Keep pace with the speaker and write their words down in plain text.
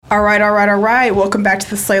All right. Welcome back to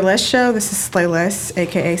the Slayyyleste show. This is Slayyyleste,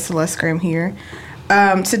 aka Celeste Graham here.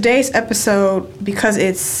 Today's episode, because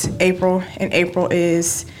it's April, and April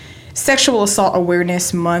is Sexual Assault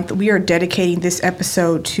Awareness Month, we are dedicating this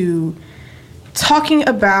episode to talking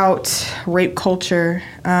about rape culture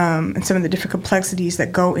and some of the different complexities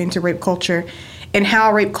that go into rape culture and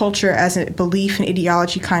how rape culture as a belief and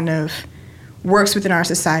ideology kind of works within our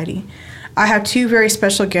society. I have two very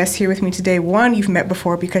special guests here with me today. One you've met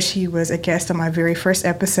before because she was a guest on my very first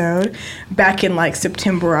episode back in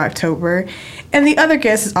September or October. And the other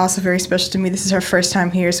guest is also very special to me. This is her first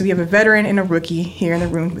time here. So we have a veteran and a rookie here in the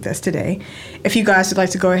room with us today. If you guys would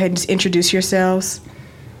like to go ahead and just introduce yourselves.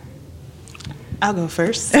 I'll go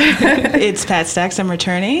first. It's Pat Stacks. I'm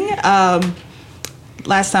returning.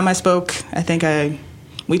 Last time I spoke, I think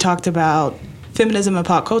we talked about feminism and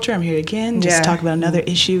pop culture. I'm here again, just talk about another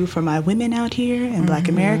issue for my women out here in Black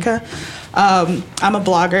America. I'm a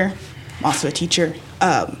blogger. I'm also a teacher.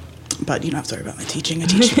 But you don't have to worry about my teaching. I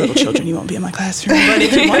teach little children. You won't be in my classroom. But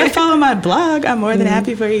if you want to follow my blog, I'm more than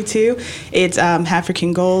happy for you to. It's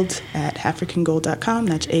Hafrican Gold at hafricangold.com.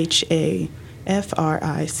 That's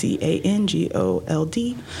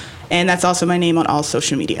HAFRICANGOLD. And that's also my name on all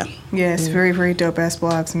social media. Yes, very, very dope-ass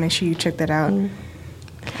blog, so make sure you check that out.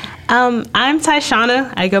 I'm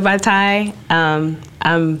Tyshana. I go by Ty.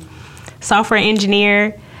 I'm software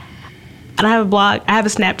engineer. I don't have a blog. I have a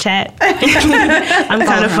Snapchat. I'm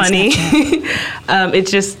kind of funny. It's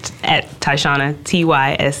just at Tyshana,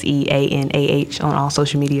 TYSEANAH on all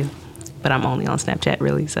social media. But I'm only on Snapchat,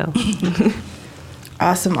 really, so.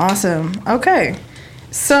 Awesome. Okay.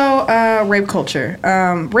 So, rape culture.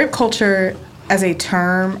 Rape culture as a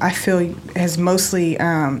term, I feel, has mostly,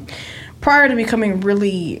 prior to becoming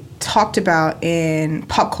really talked about in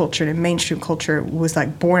pop culture and mainstream culture, was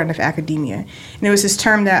born out of academia. And it was this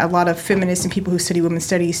term that a lot of feminists and people who study women's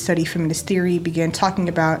studies, study feminist theory, began talking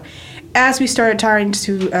about as we started trying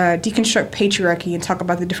to deconstruct patriarchy and talk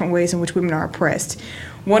about the different ways in which women are oppressed.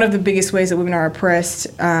 One of the biggest ways that women are oppressed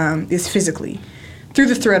is physically, through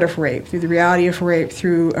the threat of rape, through the reality of rape,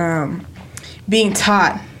 through being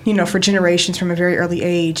taught, for generations from a very early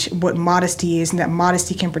age what modesty is and that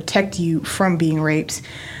modesty can protect you from being raped.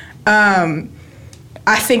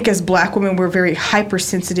 I think as Black women, we're very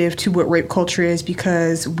hypersensitive to what rape culture is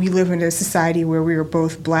because we live in a society where we are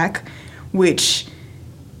both Black, which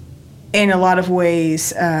in a lot of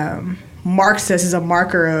ways marks us as a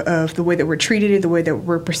marker of the way that we're treated, the way that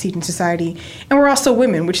we're perceived in society. And we're also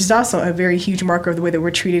women, which is also a very huge marker of the way that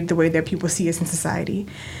we're treated, the way that people see us in society.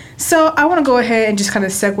 So I want to go ahead and just kind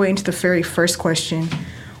of segue into the very first question.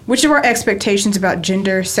 Which of our expectations about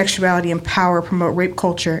gender, sexuality, and power promote rape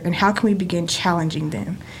culture, and how can we begin challenging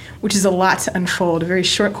them? Which is a lot to unfold, a very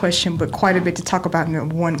short question, but quite a bit to talk about in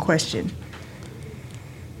one question.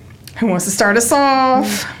 Who wants to start us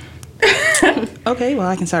off? Okay, well,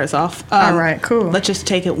 I can start us off. All right, cool. Let's just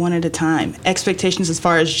take it one at a time. Expectations as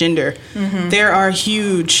far as gender. There are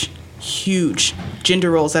huge gender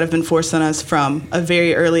roles that have been forced on us from a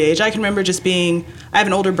very early age. I can remember I have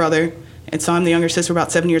an older brother, and so I'm the younger sister. We're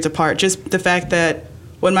about 7 years apart. Just the fact that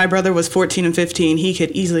when my brother was 14 and 15, he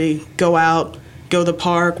could easily go out, go to the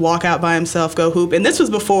park, walk out by himself, go hoop. And this was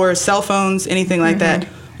before cell phones, anything like that.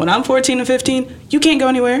 When I'm 14 and 15, you can't go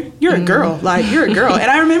anywhere. You're a girl. You're a girl. And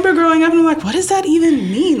I remember growing up and I'm like, what does that even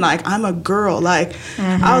mean? I'm a girl. I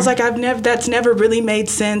was like, that's never really made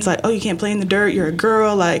sense. Oh, you can't play in the dirt. You're a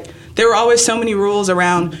girl. There were always so many rules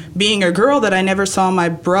around being a girl that I never saw my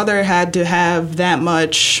brother had to have that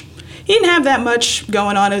much. He didn't have that much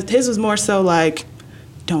going on. His was more so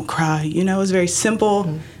don't cry. It was very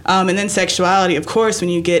simple. And then sexuality, of course, when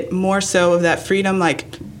you get more so of that freedom,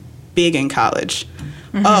 big in college.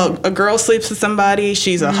 Oh, a girl sleeps with somebody,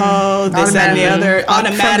 she's a hoe, this, that, and the other.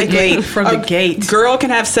 Automatically. From the gate. Girl can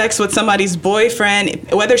have sex with somebody's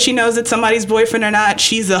boyfriend. Whether she knows it's somebody's boyfriend or not,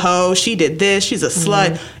 she's a hoe, she did this, she's a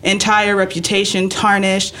slut. Entire reputation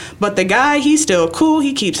tarnished. But the guy, he's still cool.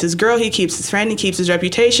 He keeps his girl, he keeps his friend, he keeps his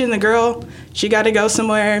reputation. The girl, she got to go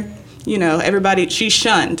somewhere. Everybody, she's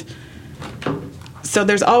shunned. So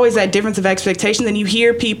there's always that difference of expectations. And you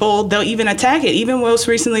hear people, they'll even attack it. Even most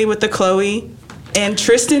recently with the Chloe and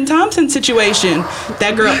Tristan Thompson situation.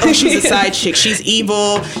 That girl, she's a side chick. She's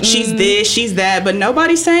evil. She's this, she's that. But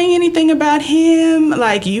nobody's saying anything about him.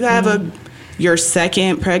 You have your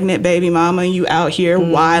second pregnant baby mama, you out here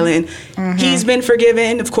wilding. He's been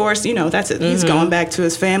forgiven, of course. That's it. He's going back to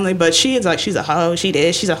his family. But she's a hoe. She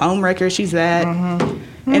this. She's a home wrecker. She's that.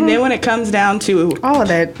 And then when it comes down to all of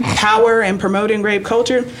that power and promoting rape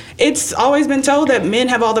culture, it's always been told that men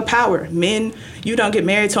have all the power. Men, you don't get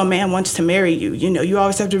married till a man wants to marry you. You know, you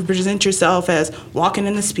always have to present yourself as walking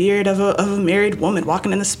in the spirit of a married woman,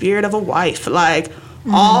 walking in the spirit of a wife. Like,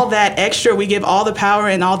 all that extra, we give all the power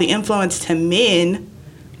and all the influence to men.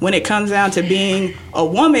 When it comes down to being a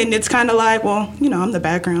woman, it's kind of like, well, you know, I'm the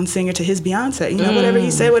background singer to his Beyonce. You know, whatever he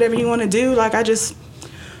say, whatever you want to do, like,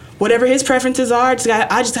 whatever his preferences are, I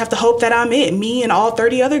just have to hope that I'm it. Me and all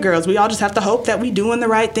 30 other girls, we all just have to hope that we doing the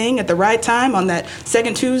right thing at the right time on that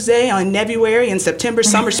second Tuesday on February and September,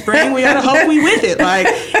 summer, spring. We gotta hope we with it. Like,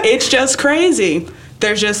 it's just crazy.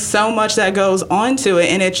 There's just so much that goes on to it,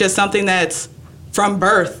 and it's just something that's from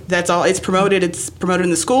birth. That's all. It's promoted in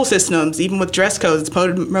the school systems, even with dress codes. It's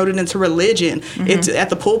promoted into religion. It's at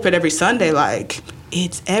the pulpit every Sunday. Like,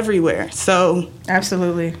 it's everywhere. So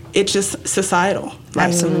absolutely, it's just societal. Like,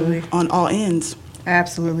 absolutely, on all ends.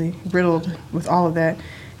 Absolutely riddled with all of that.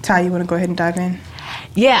 Ty, you want to go ahead and dive in?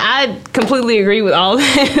 Yeah, I completely agree with all of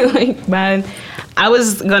that. Like, man, I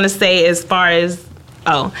was gonna say as far as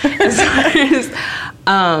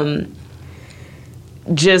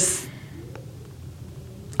just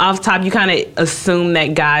off top, you kind of assume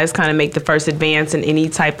that guys kind of make the first advance in any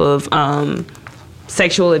type of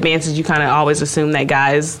sexual advances. You kind of always assume that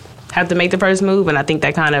guys have to make the first move, and I think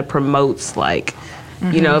that kind of promotes, like,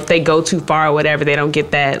 you know, if they go too far or whatever, they don't get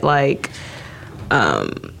that, like, I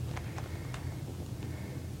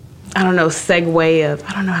don't know, segue of,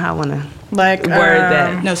 I don't know how I want to like word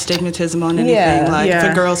that. No stigmatism on anything. If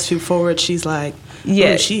a girl's too forward, she's like,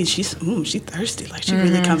 yeah, she's thirsty. Like, she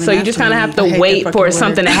really coming. So you just kind of have to wait for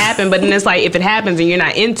something to happen. But then it's like, if it happens and you're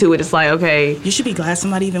not into it, it's like, okay, you should be glad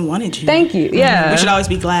somebody even wanted you. Thank you. Yeah, we should always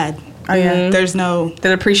be glad. Oh yeah, there's no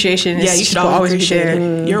that appreciation. Yeah, you should always be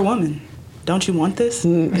there. You're a Mm. woman. Don't you want this?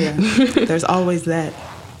 Yeah, there's always that.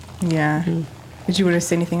 Yeah. Did you want to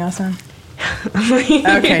say anything else on?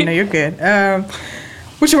 Okay, no, you're good.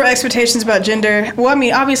 Which were expectations about gender? Well, I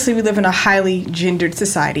mean, obviously we live in a highly gendered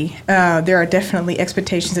society. There are definitely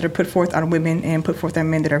expectations that are put forth on women and put forth on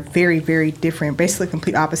men that are very, very different, basically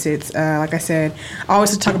complete opposites. Like I said, I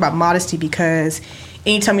always talk about modesty because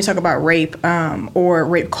anytime we talk about rape or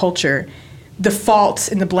rape culture, the fault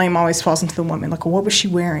and the blame always falls into the woman. Like, well, what was she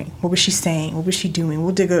wearing? What was she saying? What was she doing?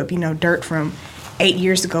 We'll dig up, dirt from 8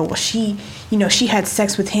 years ago. Well, she had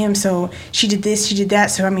sex with him, so she did this, she did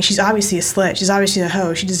that. So, I mean, she's obviously a slut. She's obviously a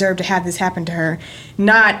hoe. She deserved to have this happen to her.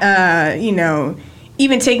 Not,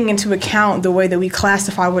 even taking into account the way that we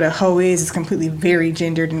classify what a hoe is completely very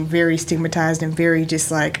gendered and very stigmatized and very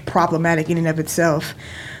just, like, problematic in and of itself.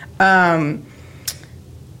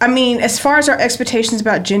 I mean, as far as our expectations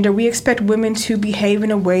about gender, we expect women to behave in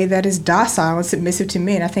a way that is docile and submissive to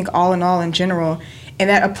men. I think all in general. And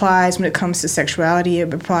that applies when it comes to sexuality.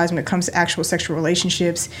 It applies when it comes to actual sexual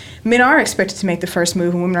relationships. Men are expected to make the first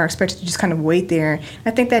move, and women are expected to just kind of wait there. I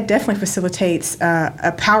think that definitely facilitates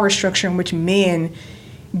a power structure in which men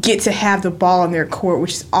get to have the ball in their court,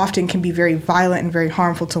 which often can be very violent and very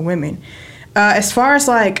harmful to women. As far as,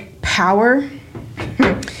 like, power,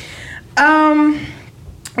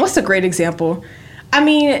 what's a great example? I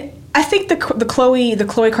mean, I think the Khloe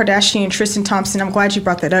Kardashian, Tristan Thompson, I'm glad you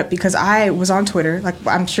brought that up because I was on Twitter. Like,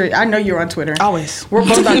 I'm sure, I know you're on Twitter. Always. We're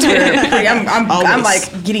both on Twitter. I'm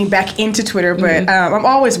like getting back into Twitter, but I'm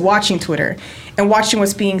always watching Twitter and watching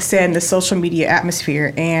what's being said in the social media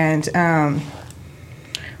atmosphere. And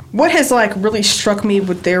what has, like, really struck me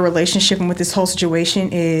with their relationship and with this whole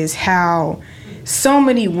situation is how so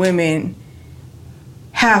many women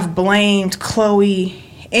have blamed Khloe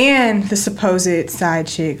and the supposed side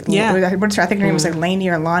chick. Yeah. I think her name was like Lainey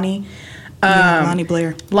or Lonnie. Lonnie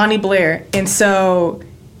Blair. Lonnie Blair. And so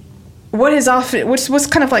what's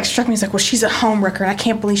kind of like struck me is like, well, she's a homewrecker. I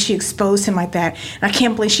can't believe she exposed him like that. And I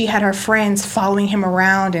can't believe she had her friends following them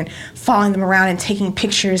around and taking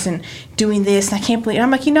pictures and doing this. And I can't believe, and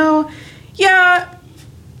I'm like, yeah,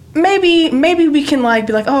 maybe we can, like,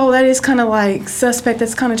 be like, oh, that is kind of, like, suspect,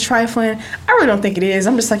 that's kind of trifling. I really don't think it is.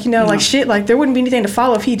 I'm just like, like, shit, like, there wouldn't be anything to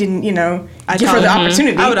follow if he didn't, give her the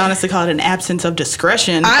opportunity. I would honestly call it an absence of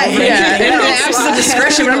discretion. An absence of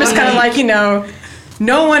discretion, but I'm just kind of like,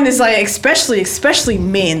 no one is, like, especially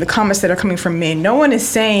men, the comments that are coming from men, no one is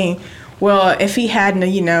saying, well, if he hadn't,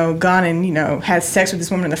 gone and, had sex with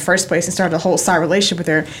this woman in the first place and started a whole side relationship with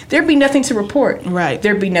her, there'd be nothing to report. Right.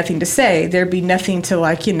 There'd be nothing to say. There'd be nothing to,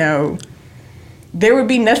 like, there would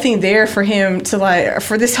be nothing there for him to, like,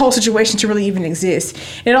 for this whole situation to really even exist.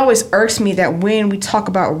 And it always irks me that when we talk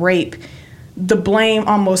about rape, the blame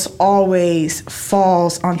almost always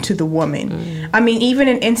falls onto the woman. I mean, even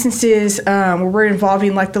in instances where we're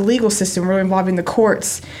involving like the legal system, we're involving the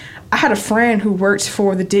courts. I had a friend who worked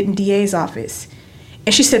for the Denton DA's office,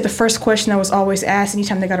 and she said the first question that was always asked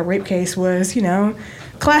anytime they got a rape case was,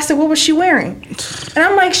 class said, what was she wearing? And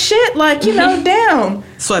I'm like, shit, like, damn.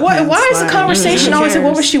 Why is the conversation always like,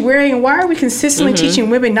 what was she wearing? And why are we consistently teaching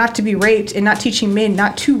women not to be raped and not teaching men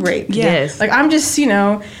not to rape? Yes. Like, I'm just,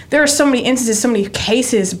 there are so many instances, so many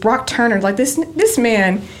cases. Brock Turner, like this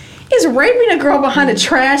man is raping a girl behind a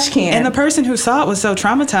trash can. And the person who saw it was so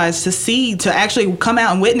traumatized to actually come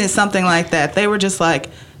out and witness something like that. They were just like,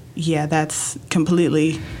 yeah, that's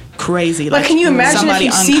completely crazy. Like, can you imagine if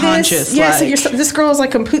you see this? Yeah, like, so this girl is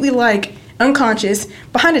like completely like unconscious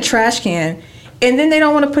behind a trash can, and then they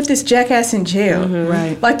don't want to put this jackass in jail.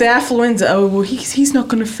 Right. Like the affluenza. Oh, well, he's not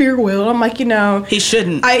going to fare well. I'm like, he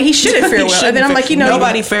shouldn't. He shouldn't fare well. And then I'm like,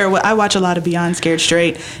 nobody fare well. I watch a lot of Beyond Scared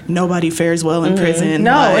Straight. Nobody fares well in prison.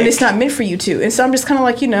 No, and it's not meant for you to. And so I'm just kind of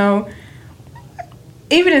like,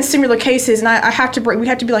 even in similar cases, and we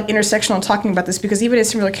have to be like intersectional in talking about this, because even in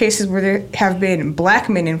similar cases where there have been black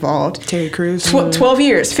men involved, Terry Crews, 12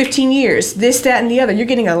 years, 15 years, this, that, and the other, you're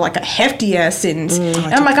getting a hefty ass sentence.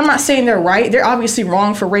 And I'm like, I'm not saying they're right. They're obviously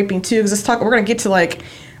wrong for raping too. Because we're going to get to like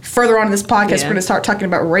further on in this podcast, we're going to start talking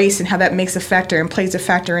about race and how that makes a factor and plays a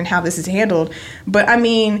factor in how this is handled. But I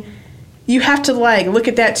mean, you have to like look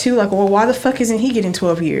at that too, like, well, why the fuck isn't he getting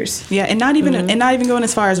 12 years? Yeah, and not even going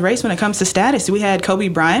as far as race when it comes to status. We had Kobe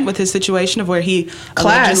Bryant with his situation of where he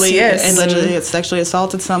allegedly sexually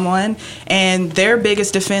assaulted someone, and their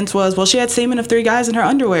biggest defense was, well, she had semen of 3 guys in her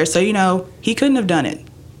underwear, so he couldn't have done it.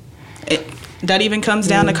 That even comes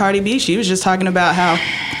down to Cardi B. She was just talking about how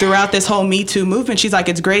throughout this whole Me Too movement, she's like,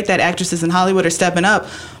 it's great that actresses in Hollywood are stepping up,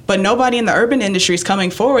 but nobody in the urban industry is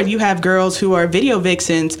coming forward. You have girls who are video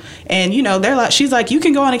vixens, and they're like, she's like, you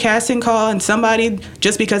can go on a casting call, and somebody,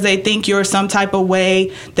 just because they think you're some type of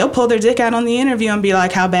way, they'll pull their dick out on the interview and be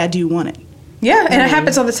like, how bad do you want it? Yeah, and it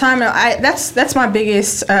happens all the time. And that's my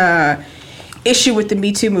biggest issue with the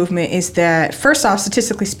Me Too movement is that, first off,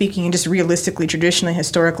 statistically speaking, and just realistically, traditionally,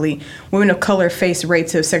 historically, women of color face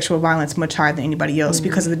rates of sexual violence much higher than anybody else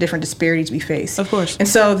because of the different disparities we face. Of course. And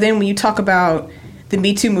so then when you talk about the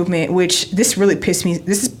Me Too movement, which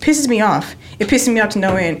pisses me off. It pisses me off to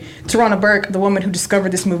no end. Tarana Burke, the woman who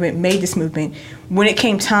discovered this movement, made this movement. When it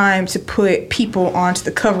came time to put people onto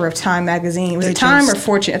the cover of Time magazine, was it Time or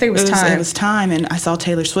Fortune? I think it was Time. It was Time, and I saw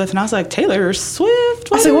Taylor Swift, and I was like, Taylor Swift?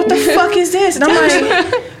 I said, what the fuck is this? And I'm like,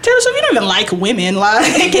 Taylor Swift, you don't even like women,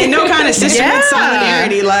 like, in no kind of sisterhood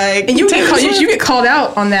solidarity, like. And you get called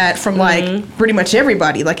out on that from like pretty much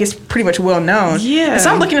everybody. Like, it's pretty much well known. Yeah. And so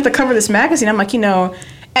I'm looking at the cover of this magazine. I'm like,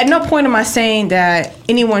 at no point am I saying that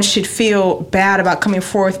anyone should feel bad about coming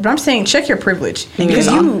forth, but I'm saying check your privilege. And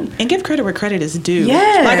give credit where credit is due.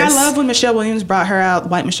 Yes. Like, I love when Michelle Williams brought her out,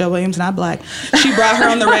 white Michelle Williams, not black. She brought her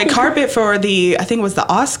on the red carpet for I think it was the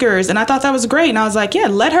Oscars, and I thought that was great. And I was like, yeah,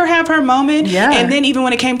 let her have her moment. Yeah. And then even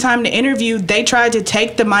when it came time to interview, they tried to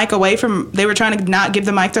take the mic away they were trying to not give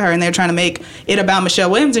the mic to her, and they were trying to make it about Michelle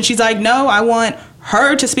Williams. And she's like, no, I want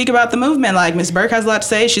her to speak about the movement. Like, Ms. Burke has a lot to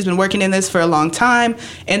say. She's been working in this for a long time,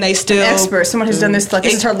 and they still... An expert, someone who's done this, like,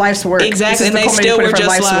 this is her life's work. Exactly, and they still were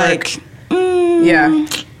just like, yeah.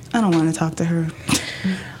 I don't want to talk to her.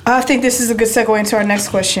 I think this is a good segue into our next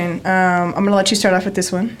question. I'm going to let you start off with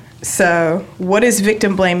this one. So, what is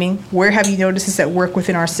victim blaming? Where have you noticed this at work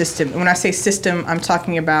within our system? And when I say system, I'm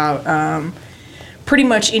talking about... pretty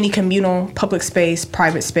much any communal, public space,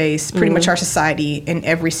 private space, pretty much our society in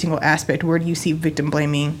every single aspect. Where do you see victim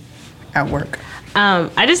blaming at work?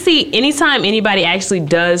 I just see anytime anybody actually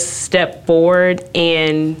does step forward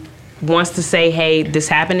and wants to say, hey, this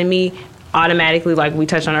happened to me, automatically, like we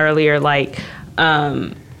touched on earlier, like,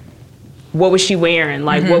 what was she wearing?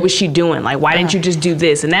 Like, what was she doing? Like, why didn't you just do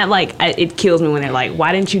this? And that, like, it kills me when they're like,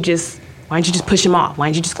 why didn't you just push him off? Why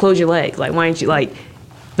didn't you just close your legs? Like, why didn't you, like...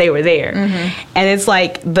 They were there. And it's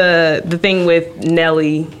like the thing with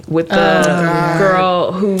Nelly, with the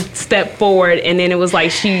girl who stepped forward, and then it was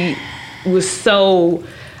like she was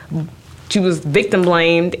victim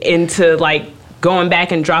blamed into like going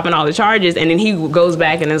back and dropping all the charges, and then he goes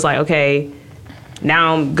back and is like, okay,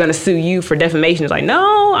 now I'm gonna sue you for defamation. It's like,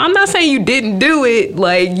 no, I'm not saying you didn't do it,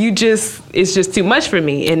 like it's just too much for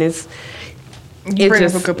me. And you bring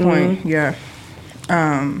up a good point. Yeah.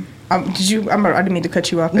 I didn't mean to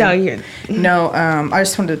cut you off. No, you're... No, I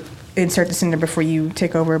just wanted to insert this in there before you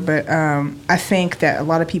take over, but I think that a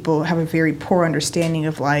lot of people have a very poor understanding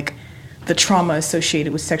of, like, the trauma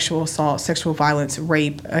associated with sexual assault, sexual violence,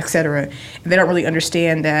 rape, etc. And they don't really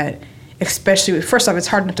understand that especially, first off, it's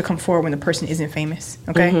hard enough to come forward when the person isn't famous,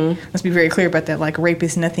 okay? Let's be very clear about that. Like, rape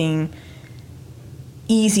is nothing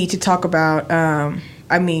easy to talk about.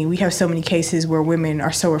 I mean, we have so many cases where women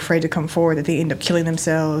are so afraid to come forward that they end up killing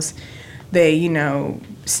themselves. They, you know,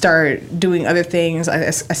 start doing other things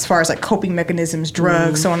as far as like coping mechanisms,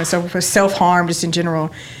 drugs, so on and so forth, self-harm just in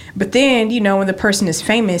general. But then, you know, when the person is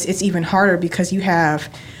famous, it's even harder because you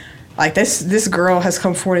have, like, this girl has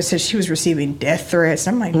come forward and said she was receiving death threats.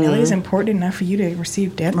 I'm like, really? Is it important enough for you to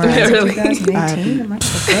receive death threats in 2018? I'm like, what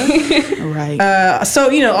the fuck? Right. So,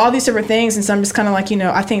 you know, all these different things. And so I'm just kind of like, you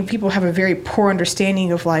know, I think people have a very poor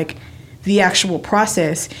understanding of, like, the actual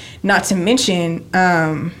process. Not to mention,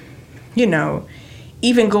 you know,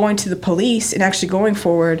 even going to the police and actually going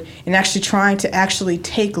forward and actually trying to actually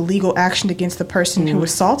take legal action against the person who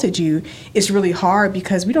assaulted you is really hard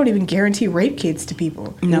because we don't even guarantee rape kits to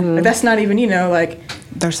people. No. Like, that's not even, you know, like...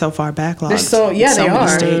 They're so far backlogged. They're so, yeah, they are.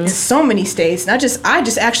 States. In so many states. And I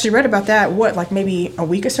just actually read about that, like maybe a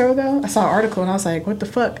week or so ago? I saw an article and I was like, what the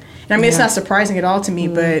fuck? And I mean, it's not surprising at all to me,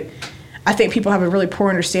 but I think people have a really poor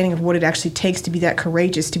understanding of what it actually takes to be that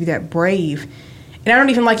courageous, to be that brave. And I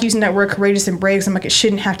don't even like using that word courageous and brave. I'm like, it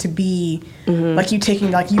shouldn't have to be like you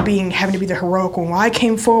taking, like you having to be the heroic one. Well, I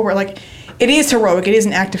came forward. Like, it is heroic. It is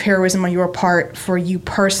an act of heroism on your part for you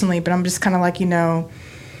personally. But I'm just kind of like, you know,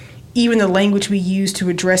 even the language we use to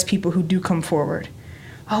address people who do come forward.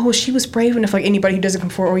 Oh, well, she was brave enough. Like, anybody who doesn't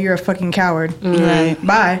come forward, oh, you're a fucking coward. Right.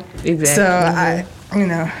 Bye. Exactly. So, you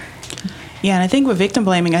know. Yeah, and I think with victim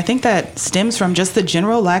blaming, I think that stems from just the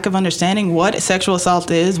general lack of understanding what sexual assault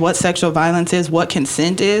is, what sexual violence is, what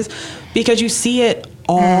consent is, because you see it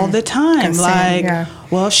all the time. Consent, like,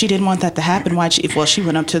 well, she didn't want that to happen. Why? She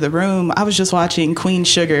went up to the room. I was just watching Queen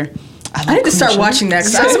Sugar. I need to start watching that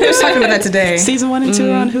because somebody was talking about that today. Season 1 and 2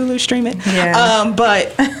 are on Hulu. Stream it. Yeah.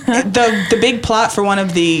 But the big plot for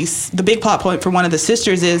the big plot point for one of the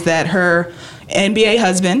sisters is that her NBA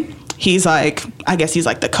husband. He's like, I guess he's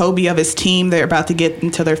like the Kobe of his team. They're about to get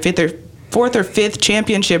into their fourth or fifth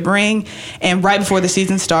championship ring. And right before the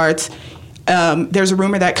season starts, there's a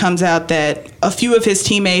rumor that comes out that a few of his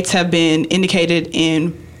teammates have been indicated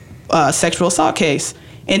in a sexual assault case.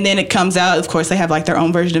 And then it comes out, of course, they have like their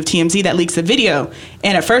own version of TMZ that leaks a video.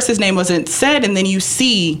 And at first his name wasn't said. And then you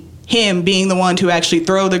see him being the one to actually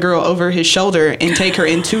throw the girl over his shoulder and take her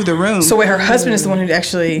into the room. So wait, her husband is the one who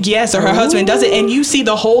actually... Yes, or her husband does it. And you see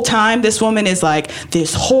the whole time this woman is like,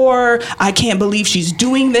 this whore, I can't believe she's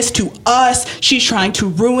doing this to us. She's trying to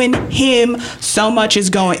ruin him. So much is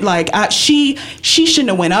going... Like, she shouldn't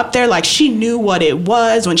have went up there. Like, she knew what it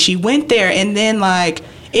was when she went there. And then, like,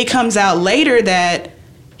 it comes out later that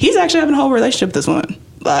he's actually having a whole relationship with this woman.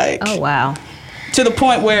 Like... Oh, wow. To the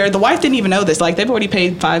point where the wife didn't even know this. Like, they've already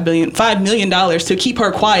paid $5 million to keep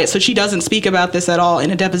her quiet so she doesn't speak about this at all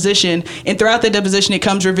in a deposition. And throughout the deposition, it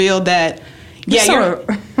comes revealed that, yeah,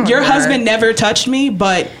 your husband never touched me,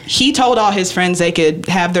 but he told all his friends they could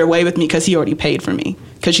have their way with me because he already paid for me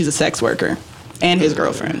because she's a sex worker and his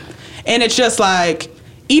girlfriend. And it's just like...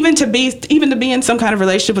 Even to be in some kind of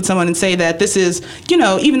relationship with someone and say that this is, you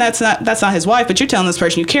know, even that's not his wife, but you're telling this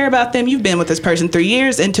person you care about them, you've been with this person 3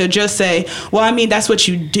 years, and to just say, well, I mean, that's what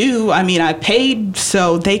you do. I mean, I paid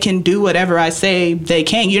so they can do whatever I say they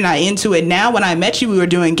can. You're not into it. Now, when I met you, we were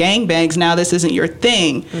doing gangbangs. Now this isn't your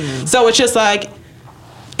thing. So it's just like,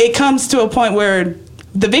 it comes to a point where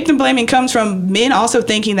the victim blaming comes from men also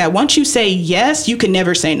thinking that once you say yes, you can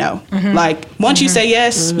never say no. Like, once you say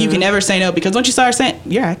yes, you can never say no, because once you start saying,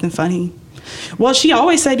 you're acting funny. Well, she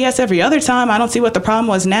always said yes every other time. I don't see what the problem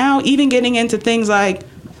was now. Even getting into things like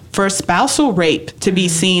for spousal rape to be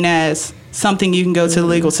seen as something you can go to the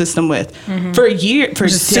legal system with for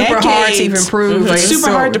decades. Super hard to even prove. Like,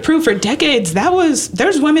 super hard to prove for decades.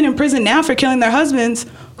 There's women in prison now for killing their husbands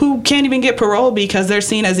who can't even get parole because they're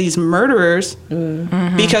seen as these murderers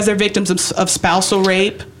because they're victims of spousal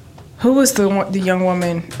rape. Who was the young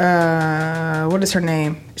woman? What is her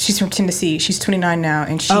name? She's from Tennessee. She's 29 now,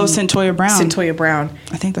 and she. Oh, Centoya Brown. Centoya Brown.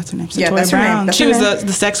 I think that's her name. Yeah, Centoya that's her Brown. name. That's She her was name.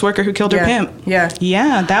 the sex worker who killed her pimp. Yeah.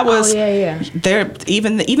 Yeah, that was. Oh, yeah.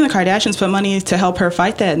 Even the Kardashians put money to help her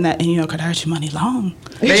fight that, and you know, Kardashian money long.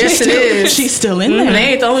 Yes, it is. She's still in there.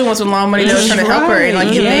 They ain't the only ones with long money that was trying to help her, and like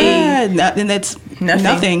and that's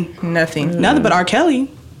nothing. But R. Kelly.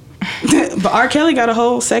 But R. Kelly got a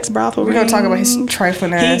whole sex brothel. We're gonna talk about his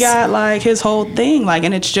trifling ass. He got like his whole thing, like,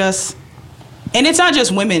 and it's just, and it's not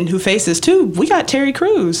just women who face this too. We got Terry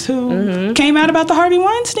Crews who came out about the Harvey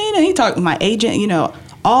Weinstein, and he talked my agent, you know,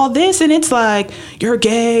 all this, and it's like, you're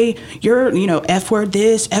gay, you're, you know, F word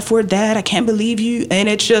this, F word that, I can't believe you, and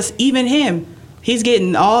it's just, even him, he's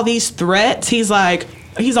getting all these threats. He's like,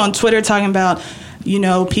 he's on Twitter talking about, you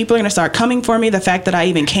know, people are going to start coming for me. The fact that I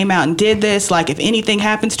even came out and did this, like, if anything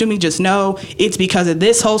happens to me, just know it's because of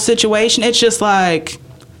this whole situation. It's just like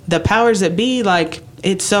the powers that be, like,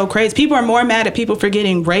 it's so crazy. People are more mad at people for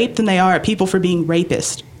getting raped than they are at people for being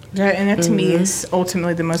rapists. Yeah, and that to me is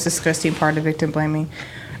ultimately the most disgusting part of victim blaming.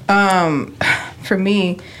 For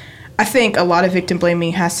me, I think a lot of victim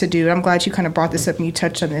blaming has to do, I'm glad you kind of brought this up and you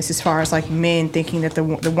touched on this, as far as like men thinking that the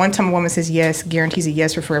one time a woman says yes guarantees a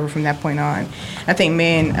yes for forever from that point on. I think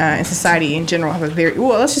men and society in general have a very,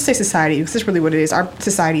 well, let's just say society, because that's really what it is. Our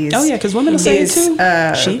society is. Oh yeah, because women will say it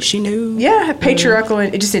too. She knew. Yeah, patriarchal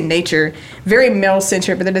and just in nature. Very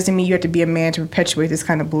male-centered, but that doesn't mean you have to be a man to perpetuate this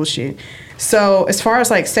kind of bullshit. So as far as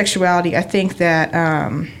like sexuality, I think that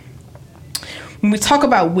when we talk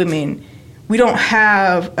about women, we don't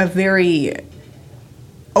have a very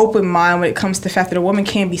open mind when it comes to the fact that a woman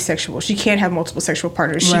can be sexual. She can have multiple sexual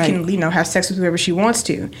partners. She can, you know, have sex with whoever she wants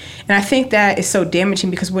to. And I think that is so damaging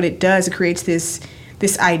because what it does, it creates this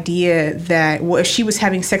idea that, well, if she was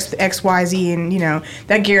having sex with X, Y, Z, and, you know,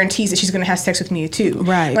 that guarantees that she's going to have sex with me too.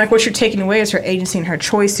 Right. Like, what you're taking away is her agency and her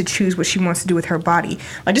choice to choose what she wants to do with her body.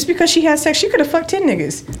 Like, just because she has sex, she could have fucked 10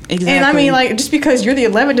 niggas. Exactly. And I mean, like, just because you're the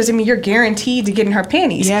 11 doesn't mean you're guaranteed to get in her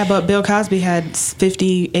panties. Yeah, but Bill Cosby had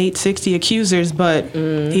 58, 60 accusers, but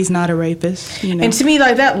he's not a rapist, you know. And to me,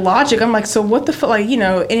 like, that logic, I'm like, so what the fuck, like, you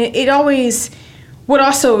know, and it always, what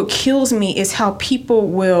also kills me is how people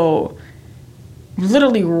will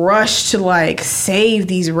literally rush to like save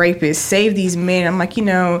these rapists, save these men. I'm like, you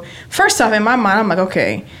know, first off, in my mind, I'm like,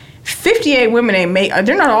 okay, 58 women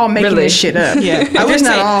they're not all making this shit up. Yeah,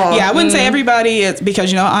 I wouldn't say everybody. It's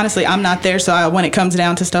because, you know, honestly, I'm not there, so when it comes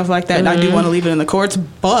down to stuff like that, I do want to leave it in the courts.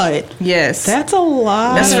 But yes, that's a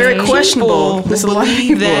lot. That's very questionable. There's a lot of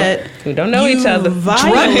people that who don't know each other,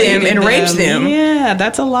 drug them and rapes them. Yeah,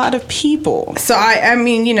 that's a lot of people. So I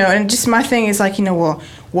mean, you know, and just my thing is like, you know,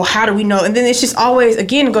 well, how do we know? And then it's just always,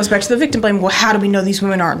 again, it goes back to the victim blame. Well, how do we know these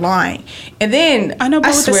women aren't lying? And then I know,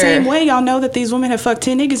 but the same way y'all know that these women have fucked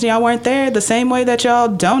 10 niggas and y'all weren't there, the same way that y'all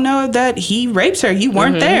don't know that he rapes her. You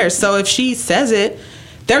weren't there. So if she says it,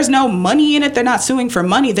 there's no money in it. They're not suing for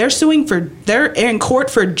money. They're in court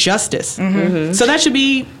for justice. So that should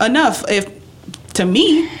be enough. To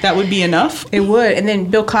me, that would be enough. It would. And then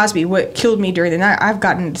Bill Cosby, what killed me during the night, I've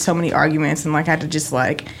gotten into so many arguments and like had to just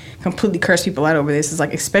like completely curse people out over this, is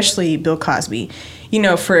like, especially Bill Cosby. You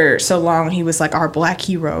know, for so long he was like our black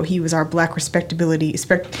hero. He was our black respectability.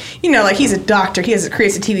 You know, like, he's a doctor. He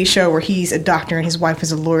creates a TV show where he's a doctor and his wife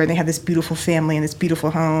is a lawyer, and they have this beautiful family and this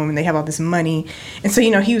beautiful home and they have all this money. And so,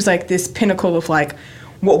 you know, he was like this pinnacle of like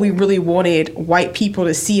what we really wanted white people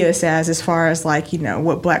to see us as far as like, you know,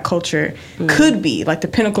 what black culture could be, like the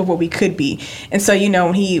pinnacle of what we could be. And so, you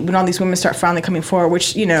know, when all these women start finally coming forward,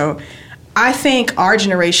 which, you know, I think our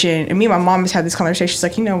generation, and me and my mom has had this conversation, she's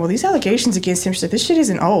like, you know, well, these allegations against him, she's like, this shit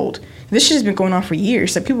isn't old. This shit has been going on for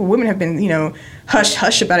years. So women have been, you know,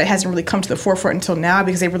 hush about it. It hasn't really come to the forefront until now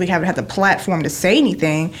because they really haven't had the platform to say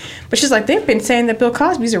anything. But she's like, they've been saying that Bill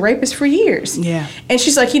Cosby's a rapist for years. Yeah. And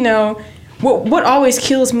she's like, you know, what always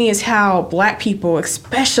kills me is how black people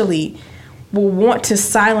especially will want to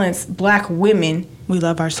silence black women. We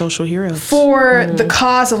love our social heroes. For the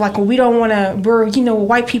cause of like, well, we don't want to, you know,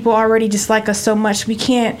 white people already dislike us so much. We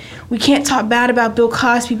can't talk bad about Bill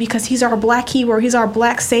Cosby because he's our black hero, he's our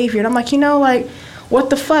black savior. And I'm like, you know, like, what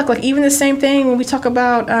the fuck? Like, even the same thing when we talk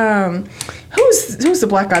about, who's the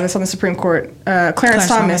black guy that's on the Supreme Court? Clarence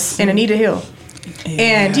Thomas and Anita Hill. Yeah.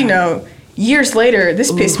 And, you know, years later,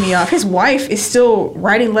 this pissed me off. His wife is still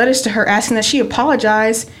writing letters to her asking that she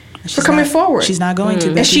apologize for coming forward. She's not going to,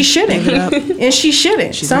 Becky. And she shouldn't. And she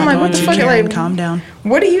shouldn't. She's so I'm like, what the fuck? Like, calm down.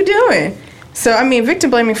 What are you doing? So, I mean,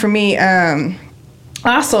 victim blaming for me, I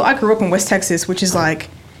grew up in West Texas, which is like,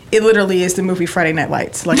 it literally is the movie Friday Night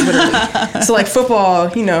Lights, like literally. So like football,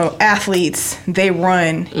 you know, athletes, they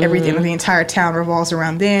run everything. The entire town revolves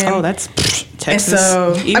around them. Oh, that's Texas. And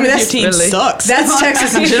so, even if your team really sucks. That's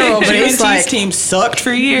Texas in general, but it's like, team sucked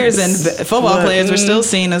for years, and football players were still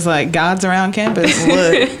seen as like gods around campus.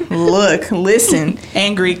 Look, listen,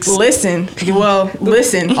 and Greeks. Listen,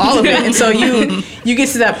 all of it. And so you get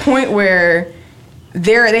to that point where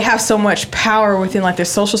they have so much power within like their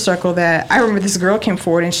social circle that I remember this girl came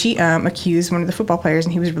forward and she accused one of the football players,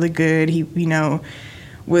 and he was really good. He, you know,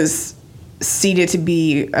 was seeded to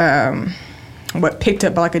be picked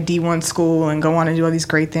up by like a D1 school and go on and do all these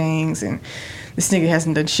great things. And this nigga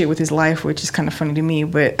hasn't done shit with his life, which is kind of funny to me.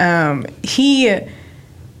 But he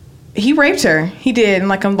raped her. He did, and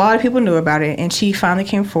like a lot of people knew about it. And she finally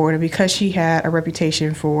came forward, and because she had a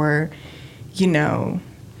reputation for, you know,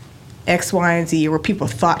 X, Y, and Z, or what people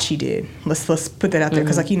thought she did. Let's put that out there,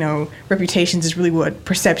 because like, you know, reputations is really what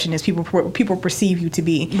perception is. People perceive you to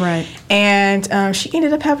be. Right. And she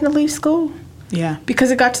ended up having to leave school. Yeah.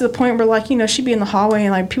 Because it got to the point where, like, you know, she'd be in the hallway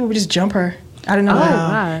and like people would just jump her out of nowhere.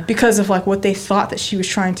 Wow. Because of like what they thought that she was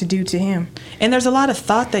trying to do to him. And there's a lot of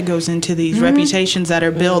thought that goes into these reputations that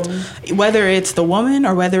are built, whether it's the woman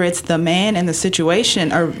or whether it's the man in the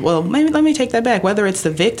situation, or, well, maybe let me take that back, whether it's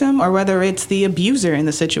the victim or whether it's the abuser in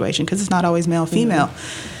the situation, because it's not always male, female.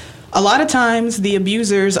 A lot of times the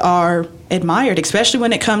abusers are admired, especially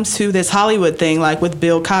when it comes to this Hollywood thing, like with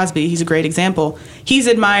Bill Cosby. He's a great example. He's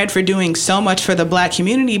admired for doing so much for the black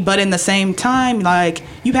community, but in the same time, like,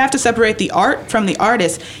 you have to separate the art from the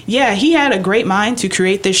artist. Yeah, he had a great mind to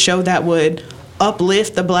create this show that would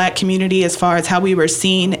uplift the black community as far as how we were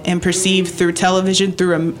seen and perceived through television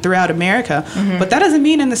throughout America. But that doesn't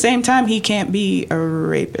mean in the same time he can't be a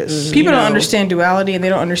rapist. People don't understand duality, and they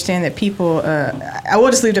don't understand that people, I will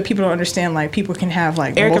just leave that people don't understand, like, people can have,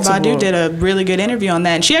 like, Erykah multiple... Badu did a really good interview on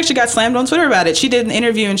that, and she actually got slammed on Twitter about it. She did an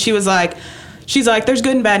interview, and she's like, there's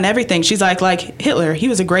good and bad in everything. She's like Hitler, he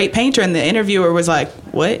was a great painter. And the interviewer was like,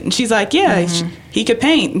 what? And she's like, yeah, he could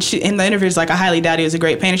paint. And in the interview, is like, I highly doubt he was a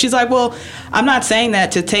great painter. She's like, well, I'm not saying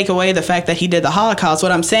that to take away the fact that he did the Holocaust.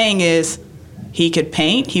 What I'm saying is, he could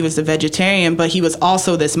paint, he was a vegetarian, but he was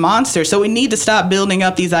also this monster. So we need to stop building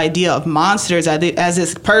up these idea of monsters as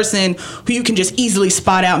this person who you can just easily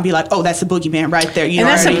spot out and be like, oh, that's the boogeyman right there. And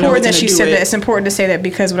that's important that you said that. It's important to say that,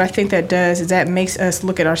 because what I think that does is that makes us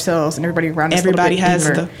look at ourselves and everybody around us. Everybody has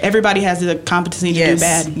the competency to do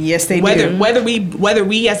bad. Yes, they do. Whether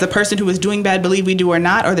we as the person who is doing bad believe we do or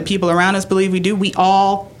not, or the people around us believe we do, we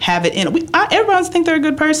all have it in it. Everyone thinks they're a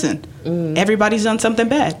good person. Everybody's done something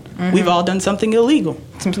bad. We've all done something illegal.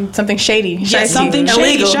 Something shady. Yeah, something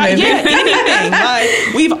illegal. Yeah, anything.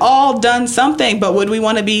 Like, we've all done something, but would we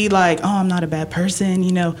want to be like, oh, I'm not a bad person,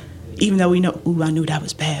 you know, even though we know, ooh, I knew that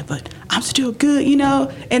was bad, but I'm still good, you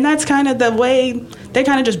know? And that's kind of the way they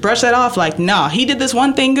kind of just brush that off, like, nah, he did this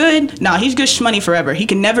one thing good. Nah, he's good shmoney forever. He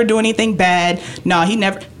can never do anything bad. Nah, he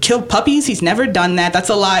never killed puppies. He's never done that. That's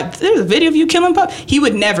a lie. There's a video of you killing puppies. He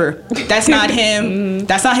would never. That's not him.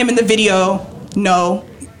 That's not him in the video. No.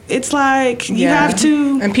 It's like, you have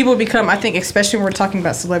to... And people become, I think, especially when we're talking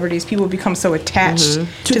about celebrities, people become so attached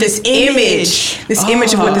to this image. This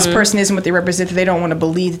image of what this person is and what they represent, that they don't want to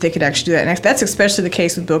believe that they could actually do that. And that's especially the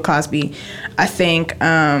case with Bill Cosby. I think...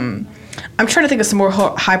 I'm trying to think of some more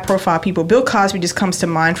high-profile people. Bill Cosby just comes to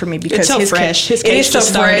mind for me because it's so fresh. His case it is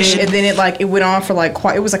so fresh, and then it went on for like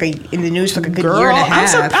it was like in the news for like a good year and a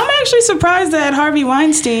half. I'm actually surprised that Harvey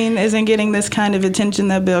Weinstein isn't getting this kind of attention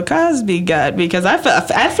that Bill Cosby got, because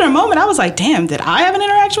after a moment I was like, damn, did I have an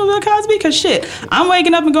interaction with Bill Cosby? Because shit, I'm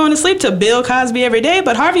waking up and going to sleep to Bill Cosby every day,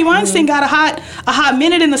 but Harvey Weinstein got a hot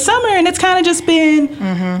minute in the summer, and it's kind of just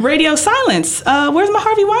been radio silence. Where's my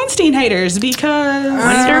Harvey Weinstein haters? Because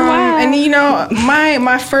wonder why. And you know,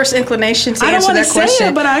 my first inclination to answer that question. Say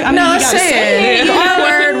it, but I mean, say it. The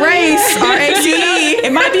R-word, race, R-A-C-E.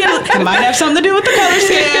 It might have something to do with the color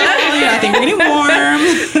scale. I think we're getting warm.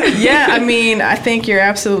 Yeah, I mean, I think you're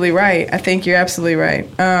absolutely right.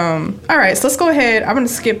 All right, so let's go ahead. I'm going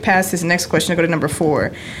to skip past this next question and go to number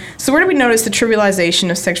 4. So where do we notice the trivialization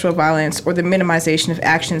of sexual violence or the minimization of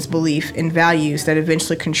actions, belief, and values that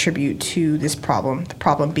eventually contribute to this problem, the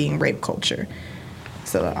problem being rape culture?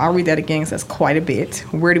 So I'll read that again because that's quite a bit.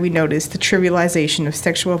 Where do we notice the trivialization of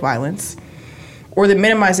sexual violence or the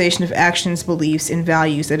minimization of actions, beliefs, and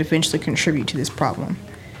values that eventually contribute to this problem?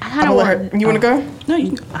 You want to go? No,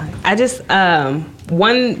 you can. I just,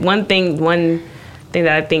 one thing that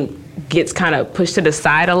I think gets kind of pushed to the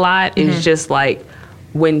side a lot is just like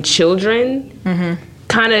when children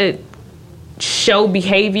kind of show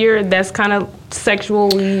behavior that's kind of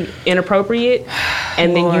sexually inappropriate,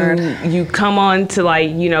 and then you come on to, like,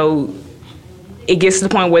 you know, it gets to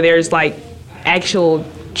the point where there's like actual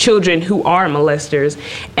children who are molesters,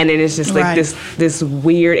 and then it's just like this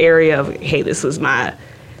weird area of, hey, this is my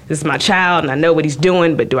child and I know what he's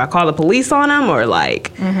doing, but do I call the police on him, or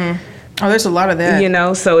like Oh, there's a lot of that, you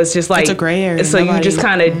know? So it's just like, it's a gray area. So you just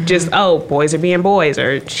kind of just, oh, boys are being boys,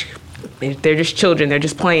 or they're just children, they're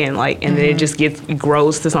just playing, like, and then it just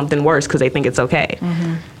grows to something worse because they think it's okay.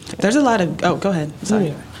 There's a lot of, go ahead,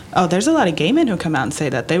 sorry. Oh, there's a lot of gay men who come out and say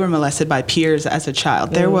that they were molested by peers as a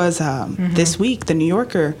child. There was, this week, the New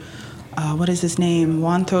Yorker, what is his name?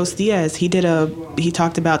 Juantos Diaz. He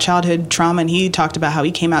talked about childhood trauma, and he talked about how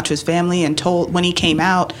he came out to his family and told, when he came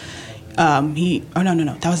out, that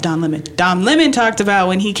was Don Lemon. Don Lemon talked about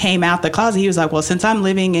when he came out the closet, he was like, well, since I'm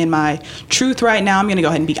living in my truth right now, I'm going to go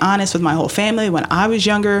ahead and be honest with my whole family. When I was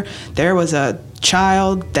younger, there was a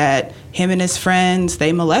child that him and his friends,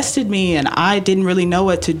 they molested me, and I didn't really know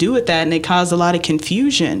what to do with that, and it caused a lot of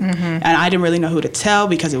confusion. And I didn't really know who to tell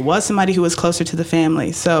because it was somebody who was closer to the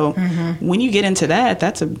family. So when you get into that,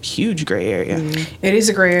 that's a huge gray area. It is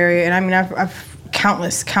a gray area, and I mean, I've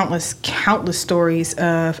countless stories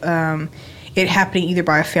of it happening either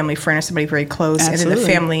by a family friend or somebody very close, and then the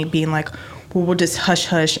family being like, well, we'll just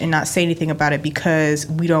hush and not say anything about it because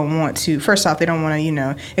we don't want to. First off, they don't want to, you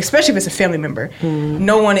know, especially if it's a family member.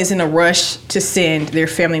 No one is in a rush to send their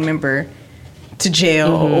family member to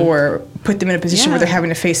jail or put them in a position where they're having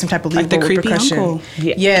to face some type of legal repercussion. Uncle.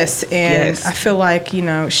 Yes, and I feel like, you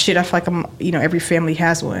know, I feel like every family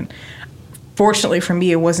has one. Fortunately for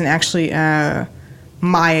me, it wasn't actually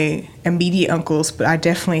my immediate uncles, but I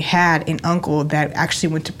definitely had an uncle that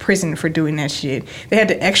actually went to prison for doing that shit. They had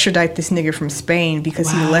to extradite this nigga from Spain because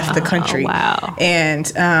he left the country. And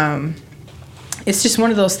it's just one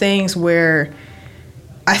of those things where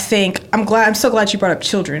I think I'm so glad you brought up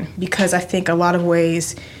children, because I think a lot of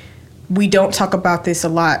ways we don't talk about this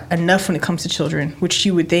enough when it comes to children, which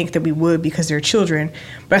you would think that we would because they're children.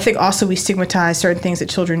 But I think also we stigmatize certain things that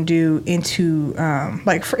children do into,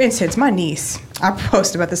 like, for instance, my niece, I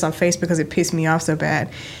posted about this on Facebook because it pissed me off so bad.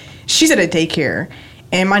 She's at a daycare,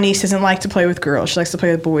 and my niece doesn't like to play with girls. She likes to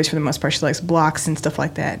play with boys for the most part. She likes blocks and stuff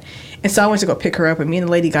like that. And so I went to go pick her up, and me and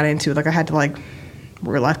the lady got into it. Like, I had to, like,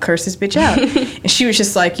 real life curse this bitch out. And she was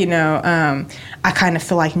just like, you know, I kind of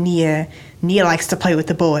feel like Nia likes to play with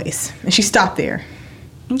the boys. And she stopped there.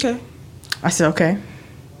 Okay. I said, okay.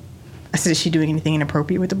 I said, is she doing anything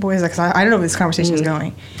inappropriate with the boys? Like, I don't know where this conversation is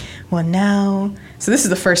going. Well, no. So this is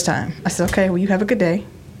the first time. I said, okay, well, you have a good day.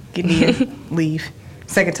 Get Nia, leave.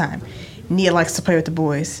 Second time. Nia likes to play with the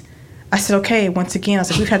boys. I said, okay, once again, I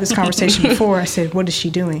was like, we've had this conversation before. I said, what is she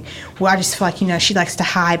doing? Well, I just feel like, you know, she likes to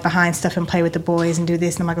hide behind stuff and play with the boys and do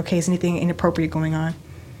this. And I'm like, okay, is anything inappropriate going on?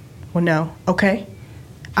 Well, no. Okay.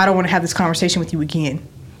 I don't want to have this conversation with you again.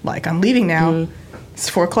 Like, I'm leaving now. It's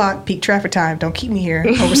 4 o'clock, peak traffic time. Don't keep me here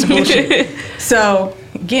over some bullshit. So,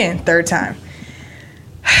 again, third time.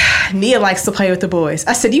 Nia likes to play with the boys.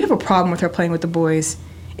 I said, do you have a problem with her playing with the boys?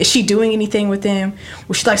 Is she doing anything with them?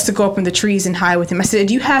 Well, she likes to go up in the trees and hide with them. I said,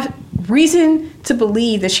 do you have reason to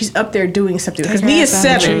believe that she's up there doing something? Because Nia's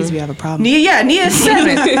 7. Trees, we have a problem. Nia's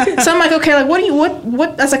 7. So I'm like, okay, like, what?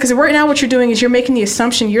 I was like, because right now what you're doing is you're making the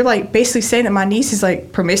assumption, you're like basically saying that my niece is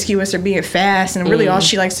like promiscuous or being fast, and really all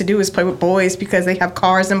she likes to do is play with boys because they have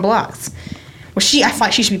cars and blocks. Well, I feel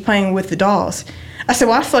like she should be playing with the dolls. I said,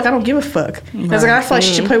 well, I feel like I don't give a fuck. Right. I was like, I feel like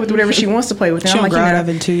she should play with whatever she wants to play with. And She'll I'm like, grow out of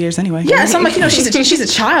in 2 years anyway. Yeah, so I'm like, you know, she's a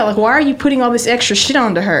child. Like, why are you putting all this extra shit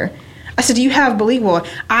onto her? I said, do you have belief? Well,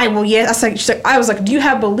 yeah. I was like, do you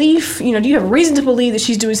have belief? You know, do you have reason to believe that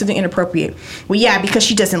she's doing something inappropriate? Well, yeah, because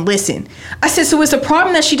she doesn't listen. I said, so is the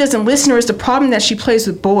problem that she doesn't listen, or is the problem that she plays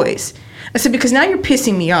with boys? I said, because now you're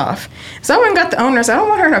pissing me off. So I went and got the owner. I said, I don't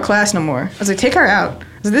want her in her class no more. I was like, take her out.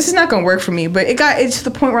 I said, this is not going to work for me. But it's to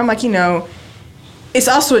the point where I'm like, you know, it's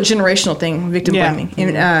also a generational thing, victim blaming,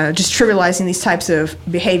 and just trivializing these types of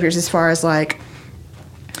behaviors as far as like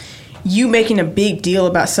you making a big deal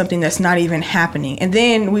about something that's not even happening. And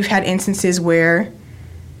then we've had instances where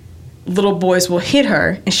little boys will hit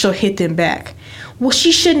her and she'll hit them back. Well,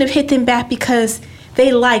 she shouldn't have hit them back because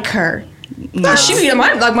they like her. No.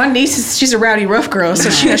 My niece, she's a rowdy rough girl, so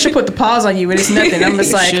she'll put the paws on you and it's nothing. I'm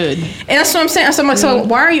just like, and that's what I'm saying. So I'm like, so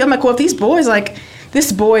why are you? I'm like, well, if these boys like.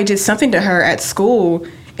 This boy did something to her at school,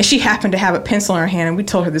 and she happened to have a pencil in her hand, and we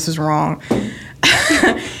told her this was wrong.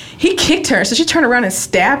 He kicked her, so she turned around and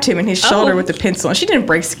stabbed him in his shoulder with the pencil. And she didn't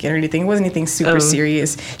break skin or anything. It wasn't anything super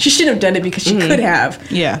serious. She shouldn't have done it because she could have.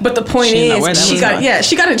 Yeah. But the point is,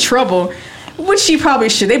 she got in trouble, which she probably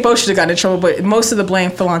should. They both should have gotten in trouble, but most of the blame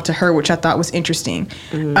fell onto her, which I thought was interesting.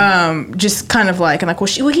 Just kind of like, well,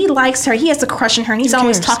 he likes her. He has a crush on her, and he's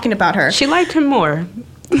always talking about her. She liked him more.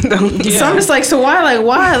 So I'm just like, so why,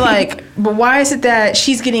 but why is it that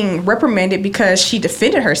she's getting reprimanded because she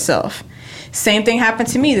defended herself? Same thing happened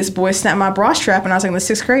to me. This boy snapped my bra strap, and I was like in the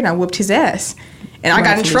 6th grade, and I whooped his ass, and I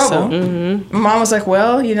got in trouble. My mom was like,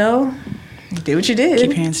 well, you know, you did what you did.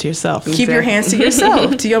 Keep your hands to yourself. Keep your hands to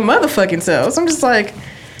yourself, to your motherfucking self. So I'm just like,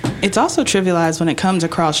 it's also trivialized when it comes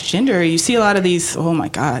across gender. You see a lot of these, oh my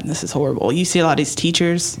God, this is horrible. You see a lot of these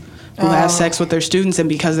teachers who have sex with their students, and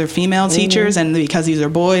because they're female teachers and because these are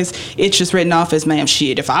boys, it's just written off as, man,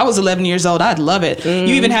 shit, if I was 11 years old, I'd love it.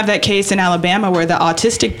 You even have that case in Alabama where the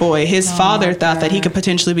autistic boy, his father thought that he could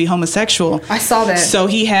potentially be homosexual. I saw that. So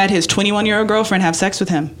he had his 21-year-old girlfriend have sex with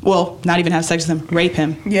him. Well, not even have sex with him, rape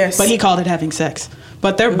him. Yes. But he called it having sex.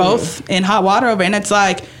 But they're both in hot water over it, and it's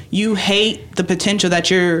like, You hate the potential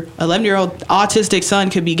that your 11-year-old autistic son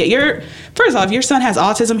could be. First off, your son has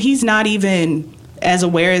autism. He's not even as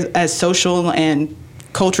aware as social and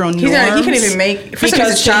cultural norms. He can't even make,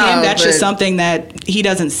 because to him, that's just something that he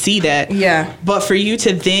doesn't see that. Yeah. But for you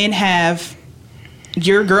to then have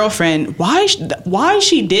your girlfriend, why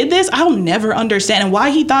she did this, I'll never understand. And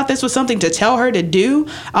why he thought this was something to tell her to do,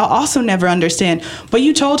 I'll also never understand. But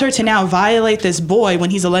you told her to now violate this boy when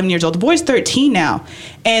he's 11 years old. The boy's 13 now.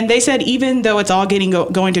 And they said even though it's all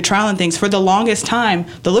going to trial and things, for the longest time,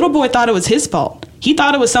 the little boy thought it was his fault. He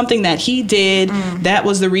thought it was something that he did. That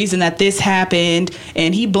was the reason that this happened.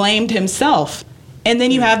 And he blamed himself. And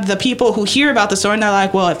then you have the people who hear about the story and they're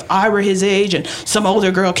like, well, if I were his age and some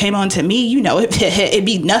older girl came on to me, it'd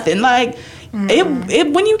be nothing. Like,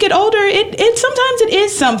 it when you get older, it sometimes it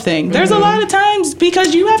is something. There's a lot of times,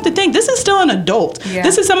 because you have to think, this is still an adult. Yeah.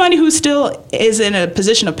 This is somebody who still is in a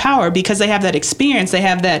position of power because they have that experience.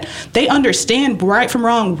 They understand right from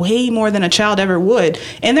wrong way more than a child ever would.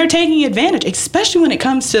 And they're taking advantage, especially when it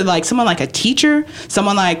comes to like someone like a teacher,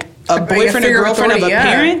 someone like a boyfriend or girlfriend of a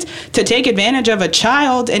parent, to take advantage of a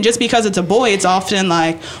child. And just because it's a boy, it's often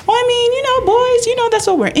like, well, I mean, boys, that's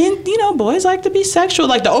what we're in. Boys like to be sexual.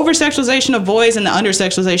 Like the over-sexualization of boys and the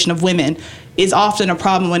under-sexualization of women is often a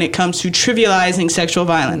problem when it comes to trivializing sexual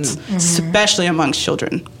violence, especially amongst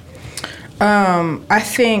children. I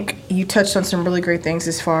think you touched on some really great things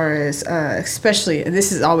as far as, especially,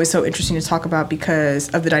 this is always so interesting to talk about because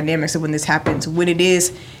of the dynamics of when this happens. When it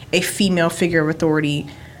is a female figure of authority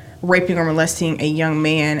raping or molesting a young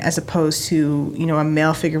man as opposed to, a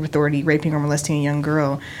male figure of authority raping or molesting a young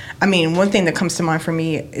girl. I mean, one thing that comes to mind for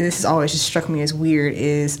me, and this has always just struck me as weird,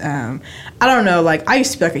 is, I don't know, like, I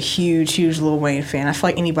used to be like a huge Lil Wayne fan. I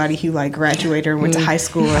feel like anybody who like graduated or went to high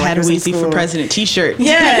school or had a Weezy for President t-shirt.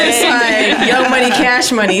 Yeah, it's like Young Money,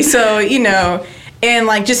 Cash Money. So, and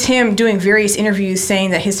like just him doing various interviews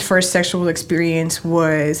saying that his first sexual experience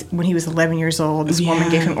was when he was 11 years old. This woman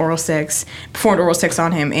gave him performed oral sex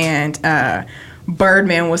on him, and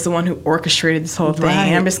Birdman was the one who orchestrated this whole thing. Right.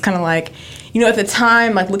 And I'm just kind of like, at the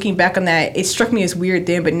time, like looking back on that, it struck me as weird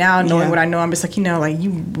then, but now knowing what I know, I'm just like, like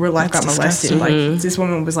you real life got molested. Like this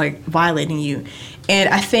woman was like violating you. And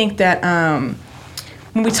I think that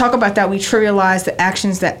when we talk about that, we trivialize the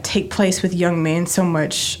actions that take place with young men so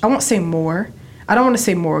much. I won't say more. I don't want to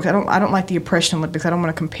say more because I don't like the oppression Olympics. I don't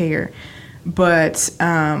want to compare. But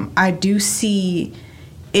I do see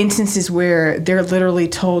instances where they're literally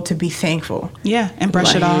told to be thankful. Yeah, and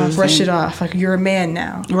brush it off. Brush it off. Like, you're a man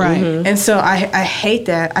now. Right. And so I hate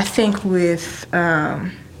that. I think with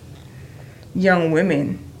young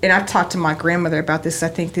women, and I've talked to my grandmother about this, I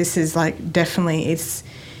think this is like definitely, it's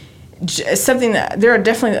something that there are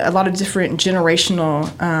definitely a lot of different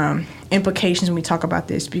generational implications when we talk about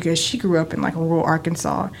this, because she grew up in like rural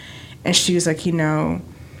Arkansas, and she was like,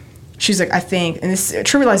 she's like, I think, and this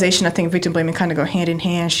trivialization, I think victim blaming kind of go hand in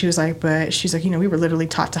hand. She was like, we were literally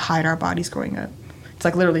taught to hide our bodies growing up. It's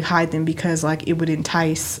like literally hide them because like it would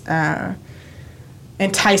entice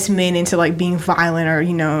men into like being violent, or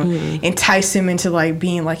entice them into like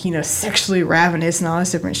being like sexually ravenous and all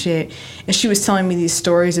this different shit. And she was telling me these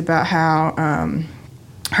stories about how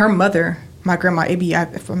her mother, my grandma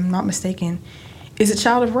Ibby, if I'm not mistaken, is a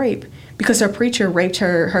child of rape because her preacher raped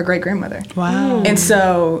her great grandmother. Wow. And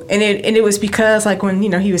so and it was because like when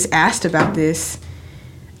he was asked about this,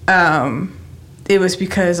 it was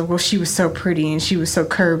because, well, she was so pretty and she was so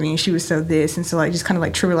curvy and she was so this, and so like just kind of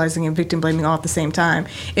like trivializing and victim blaming all at the same time,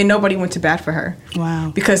 and nobody went to bat for her.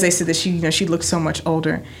 Wow. Because they said that she looked so much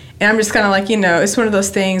older. And I'm just kind of like, it's one of those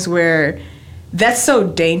things where that's so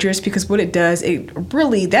dangerous, because what it does,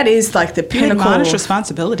 that is like the pinnacle. Admonish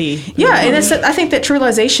responsibility. Yeah, and I think that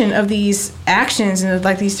trivialization of these actions and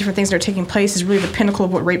like these different things that are taking place is really the pinnacle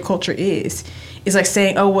of what rape culture is. It's like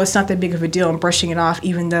saying, oh, well, it's not that big of a deal, and brushing it off,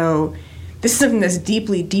 even though this is something that's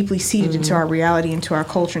deeply, deeply seated into our reality, into our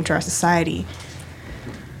culture, into our society.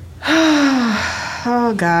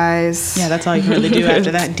 Oh, guys. Yeah, that's all you can really do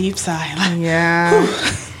after that deep sigh. Yeah.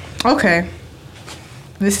 Okay.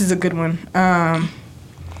 This is a good one.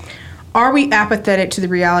 Are we apathetic to the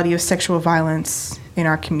reality of sexual violence in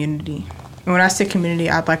our community? And when I say community,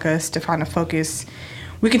 I'd like us to find a focus.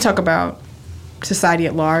 We can talk about society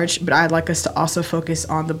at large, but I'd like us to also focus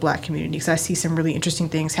on the Black community, because I see some really interesting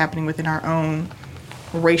things happening within our own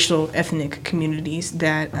racial, ethnic communities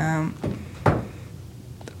that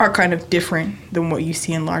are kind of different than what you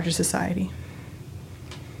see in larger society.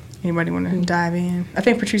 Anybody want to dive in? I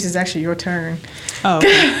think, Patrice, it's actually your turn. Oh,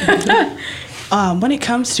 okay. When it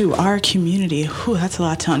comes to our community, that's a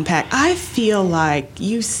lot to unpack. I feel like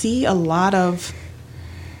you see a lot of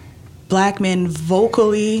black men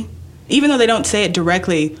vocally, even though they don't say it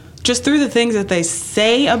directly, just through the things that they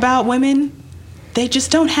say about women, they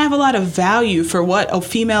just don't have a lot of value for what a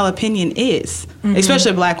female opinion is,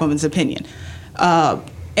 especially a black woman's opinion.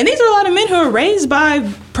 And these are a lot of men who are raised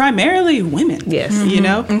by primarily women. Yes. You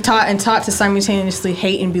know? And taught to simultaneously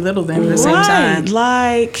hate and belittle them at the same time.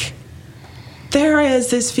 Like, there is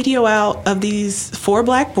this video out of these 4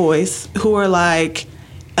 black boys who are like,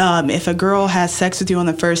 if a girl has sex with you on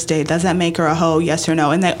the first date, does that make her a hoe, yes or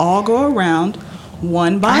no? And they all go around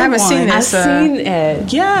one by one. I haven't seen this. I've seen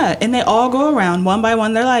it. Yeah, and they all go around one by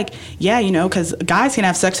one. They're like, yeah, you know, because guys can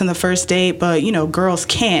have sex on the first date, but, you know, girls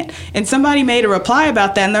can't. And somebody made a reply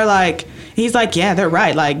about that, and they're like, he's like, yeah, they're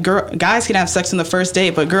right. Like, guys can have sex on the first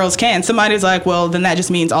date, but girls can't. And somebody's like, well, then that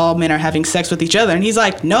just means all men are having sex with each other. And he's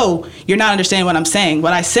like, no, you're not understanding what I'm saying.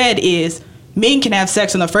 What I said is, men can have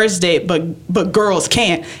sex on the first date, but girls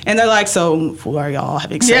can't. And they're like, so who are y'all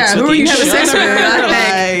having sex with? Who are you having other? sex with?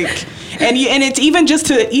 Like, and it's even just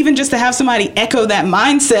to have somebody echo that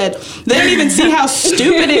mindset, they don't even see how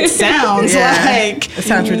stupid it sounds. Yeah, like, it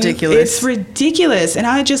sounds ridiculous. It's ridiculous. And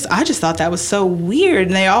I just thought that was so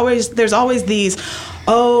weird. And there's always these,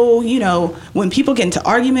 oh, you know, when people get into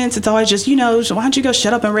arguments, it's always just, you know, why don't you go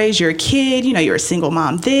shut up and raise your kid? You know, you're a single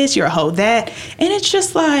mom this, you're a hoe that. And it's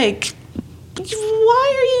just like,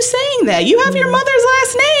 why are you saying that? You have your mother's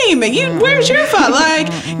last name. And where's your father?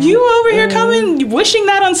 Like, you over here coming, wishing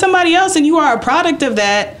that on somebody else, and you are a product of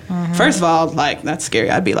that. First of all, like, that's scary.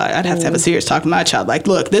 I'd have to have a serious talk with my child. Like,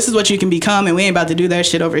 look, this is what you can become, and we ain't about to do that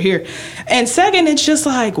shit over here. And second, it's just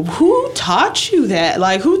like, who taught you that?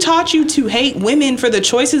 Like, who taught you to hate women for the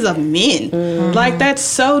choices of men? Like, that's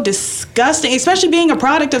so disgusting, especially being a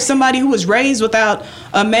product of somebody who was raised without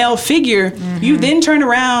a male figure. You then turn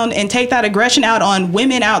around and take that aggression out on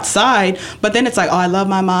women outside, but then it's like, oh, I love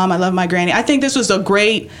my mom, I love my granny. I think this was a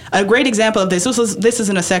great example of this. This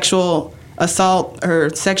isn't a sexual assault or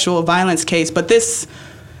sexual violence case, but this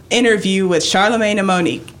interview with Charlamagne and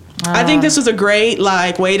Monique, I think this was a great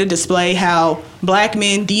way to display how black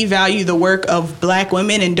men devalue the work of black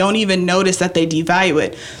women and don't even notice that they devalue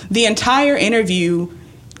it. The entire interview,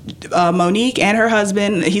 Monique and her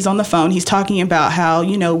husband, he's on the phone, he's talking about how,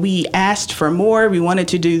 you know, we asked for more, we wanted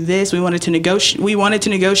to do this, we wanted to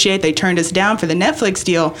negotiate, they turned us down for the Netflix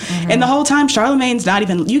deal. And the whole time Charlamagne's not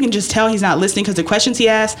even, you can just tell he's not listening, because the questions he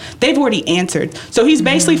asked, they've already answered. So he's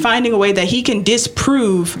basically finding a way that he can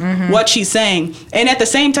disprove what she's saying. And at the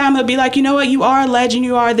same time, he'll be like, you know what, you are a legend,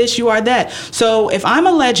 you are this, you are that. So if I'm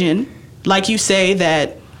a legend, like you say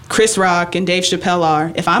that Chris Rock and Dave Chappelle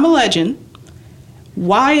are, if I'm a legend,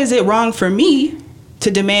 why is it wrong for me to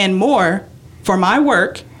demand more for my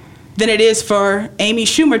work than it is for Amy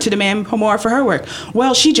Schumer to demand more for her work?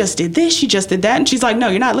 Well, she just did this, she just did that. And she's like, no,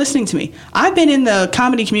 you're not listening to me. I've been in the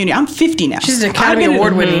comedy community. I'm 50 now. She's Academy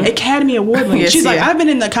Award winning. Yes, she's like, I've been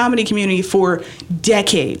in the comedy community for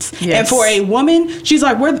decades. Yes. And for a woman, she's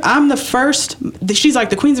like, I'm the first, she's like,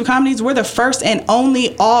 the Queens of Comedies, we're the first and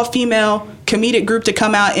only all-female comedic group to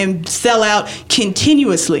come out and sell out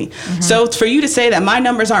continuously. So for you to say that my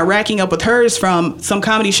numbers aren't racking up with hers from some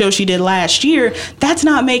comedy show she did last year, that's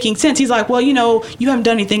not making sense. He's like, well, you know, you haven't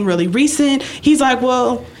done anything really recent. He's like,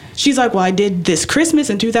 well, she's like, well, I did This Christmas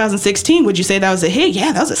in 2016. Would you say that was a hit?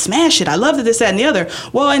 Yeah, that was a smash hit. I loved it, this, that, and the other.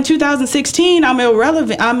 Well, in 2016, I'm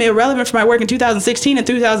irrelevant for my work in 2016 and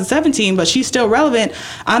 2017, but she's still relevant.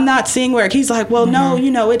 I'm not seeing work. He's like, well, no,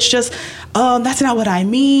 you know, it's just, that's not what I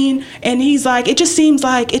mean. And he's like, it just seems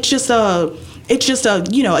like it's just a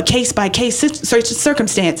you know, a case-by-case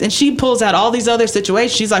circumstance. And she pulls out all these other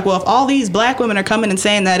situations. She's like, well, if all these black women are coming and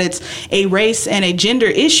saying that it's a race and a gender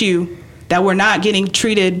issue, that we're not getting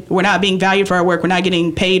treated, we're not being valued for our work, we're not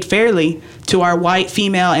getting paid fairly to our white,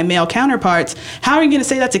 female, and male counterparts, how are you going to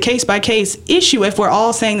say that's a case-by-case issue if we're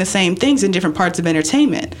all saying the same things in different parts of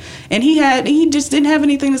entertainment? And he just didn't have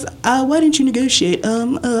anything to say. Why didn't you negotiate?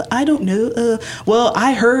 I don't know. Well,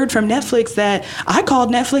 I heard from Netflix that I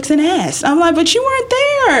called Netflix and asked. I'm like, but you weren't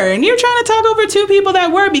there. And you're trying to talk over two people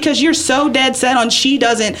that were, because you're so dead set on she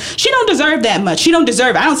don't deserve that much. She don't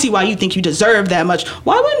deserve it. I don't see why you think you deserve that much.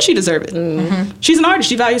 Why wouldn't she deserve it? She's an artist.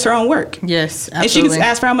 She values her own work. Yes, absolutely. And she can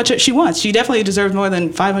ask for how much she wants. She definitely deserves more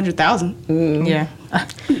than $500,000. Yeah.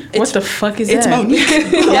 What the fuck is it's that? Monique.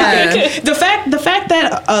 Yeah. The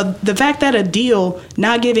fact that a deal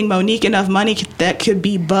not giving Monique enough money that could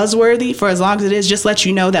be buzzworthy for as long as it is, just lets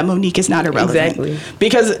you know that Monique is not irrelevant. Exactly.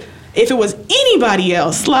 Because if it was anybody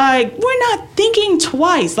else, like, we're not thinking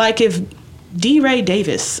twice. Like, if D. Ray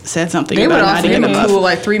Davis said something They would about offer not him getting a cool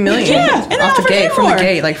like $3 million. Yeah, and off the gate, from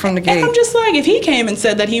the gate. And I'm just like, if he came and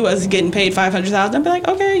said that he was getting paid $500,000, I'd be like,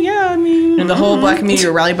 okay, yeah, I mean, and the whole black community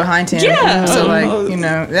would rally behind him. Yeah, so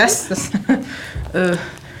that's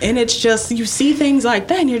and it's just, you see things like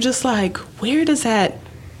that, and you're just like, where does that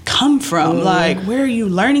come from? Like, where are you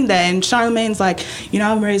learning that? And Charlamagne's like,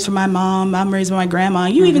 I'm raised from my mom, I'm raised by my grandma.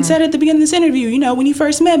 You even said at the beginning of this interview, when you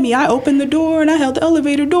first met me, I opened the door and I held the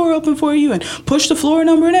elevator door open for you and pushed the floor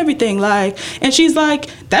number and everything. Like, and she's like,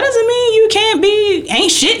 that doesn't mean you can't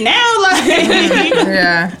ain't shit now. Like,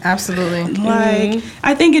 yeah, absolutely. Like,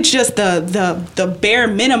 I think it's just the bare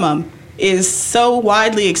minimum is so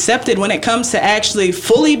widely accepted when it comes to actually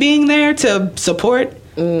fully being there to support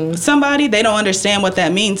somebody. They don't understand what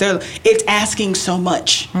that means. It's asking so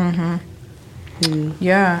much.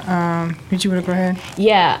 Yeah. Did you want to go ahead?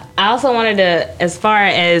 Yeah. I also wanted to, as far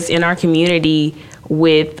as in our community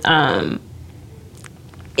with,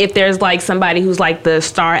 if there's like somebody who's like the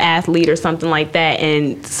star athlete or something like that,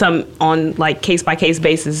 and some on like case by case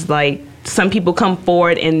basis, like some people come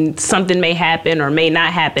forward and something may happen or may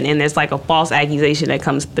not happen, and there's like a false accusation that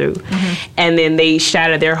comes through, and then they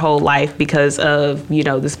shatter their whole life because of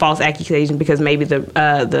this false accusation, because maybe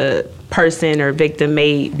the person or victim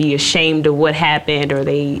may be ashamed of what happened, or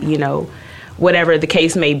they whatever the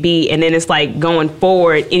case may be, and then it's like going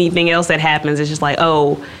forward, anything else that happens is just like,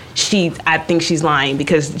 oh, I think she's lying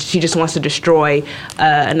because she just wants to destroy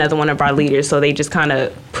another one of our leaders, so they just kind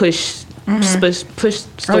of push stories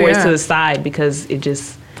to the side because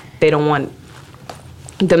they don't want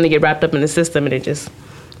them to get wrapped up in the system, and they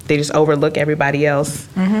just overlook everybody else.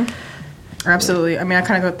 Absolutely. I mean, I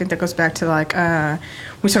kind of think that goes back to like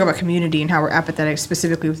we talk about community and how we're apathetic,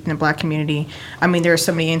 specifically within the black community. I mean, there are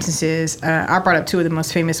so many instances. I brought up two of the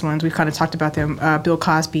most famous ones. We've kind of talked about them, Bill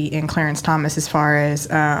Cosby and Clarence Thomas, as far as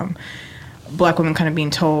black women kind of being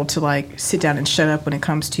told to like sit down and shut up when it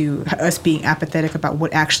comes to us being apathetic about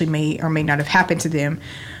what actually may or may not have happened to them.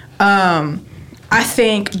 I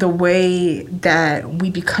think the way that we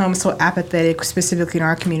become so apathetic, specifically in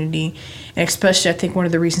our community, and especially I think one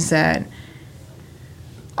of the reasons that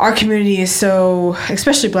our community is so,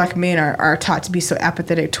 especially black men, are taught to be so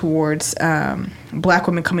apathetic towards black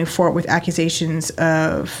women coming forward with accusations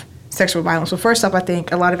of sexual violence. Well, first off, I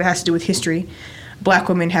think a lot of it has to do with history. Black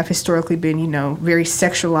women have historically been, very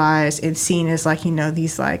sexualized and seen as like,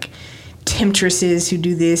 these like temptresses who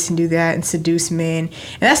do this and do that and seduce men.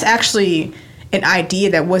 And that's actually an idea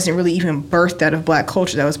that wasn't really even birthed out of black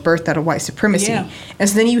culture, that was birthed out of white supremacy. Yeah. And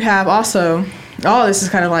so then you have also, all this is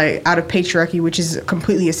kind of like out of patriarchy, which is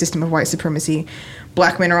completely a system of white supremacy.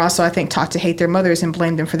 Black men are also, I think, taught to hate their mothers and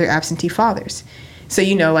blame them for their absentee fathers. So,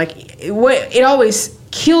 it always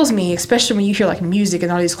kills me, especially when you hear like music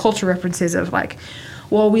and all these cultural references of like,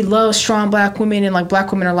 well, we love strong black women, and like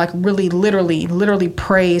black women are like really literally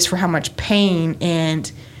praised for how much pain and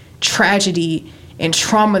tragedy and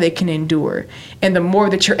trauma they can endure. And the more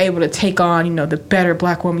that you're able to take on, the better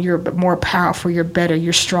black woman, you're more powerful, you're better,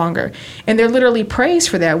 you're stronger. And they're literally praised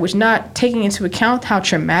for that, which not taking into account how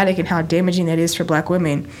traumatic and how damaging that is for black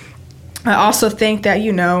women. I also think that,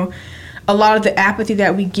 a lot of the apathy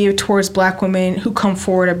that we give towards black women who come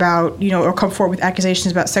forward about, or come forward with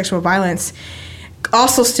accusations about sexual violence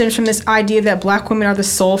also stems from this idea that black women are the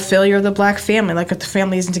sole failure of the black family. Like if the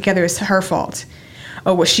family isn't together, it's her fault.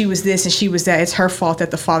 Oh, well, she was this and she was that. It's her fault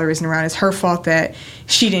that the father isn't around. It's her fault that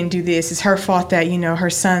she didn't do this. It's her fault that, her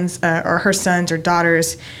sons or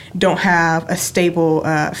daughters don't have a stable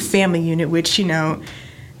family unit, which,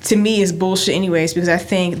 to me is bullshit anyways, because I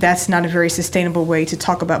think that's not a very sustainable way to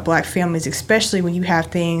talk about black families, especially when you have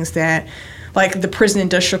things that, like the prison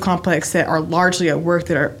industrial complex, that are largely at work,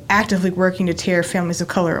 that are actively working to tear families of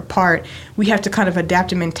color apart. We have to kind of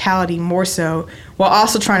adapt a mentality more so, while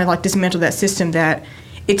also trying to like dismantle that system that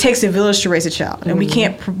it takes a village to raise a child. And we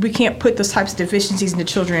can't put those types of deficiencies into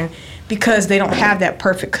children because they don't have that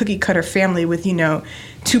perfect cookie cutter family with,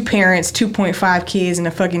 2 parents, 2.5 kids, and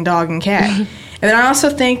a fucking dog and cat. And then I also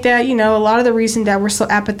think that, a lot of the reason that we're so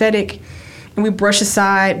apathetic and we brush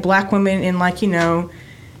aside black women and like,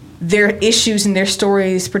 their issues and their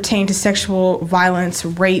stories pertain to sexual violence,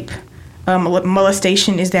 rape,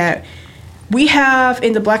 molestation, is that we have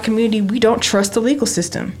in the black community, we don't trust the legal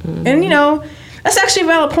system. And, that's actually a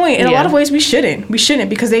valid point. In a lot of ways, we shouldn't. We shouldn't,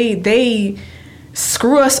 because they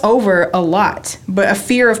screw us over a lot. But a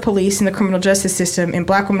fear of police and the criminal justice system, and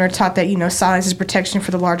black women are taught that, silence is protection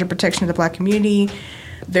for the larger protection of the black community.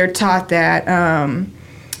 They're taught that,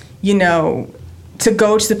 to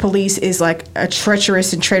go to the police is like a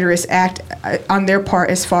treacherous and traitorous act on their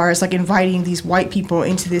part, as far as like inviting these white people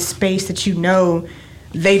into this space that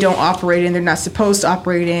they don't operate in, they're not supposed to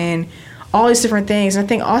operate in, all these different things. And I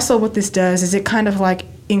think also what this does is it kind of like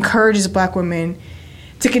encourages Black women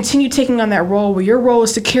to continue taking on that role where your role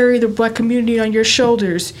is to carry the Black community on your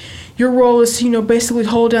shoulders. Your role is to, you know, basically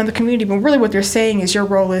hold down the community. But really what they're saying is your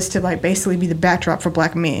role is to like basically be the backdrop for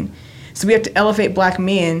Black men. So we have to elevate Black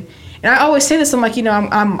men. And I always say this, I'm like, you know,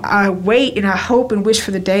 I wait and I hope and wish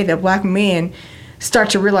for the day that Black men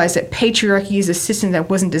start to realize that patriarchy is a system that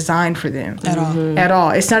wasn't designed for them. At all. Mm-hmm. At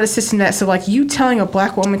all. It's not a system that, so like you telling a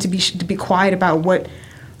Black woman to be quiet about what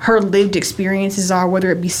her lived experiences are,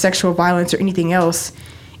 whether it be sexual violence or anything else,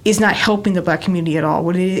 is not helping the Black community at all.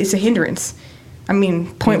 What it is, it's a hindrance. I mean,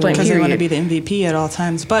 point blank. Because they want to be the MVP at all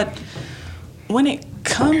times. But when it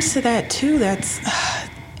comes to that too, that's,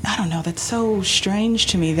 I don't know, that's so strange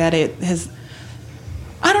to me that it has,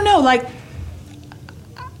 I don't know, like,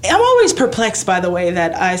 I'm always perplexed by the way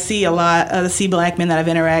that I see see Black men that I've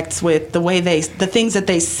interacted with, the things that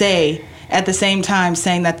they say at the same time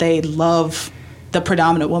saying that they love the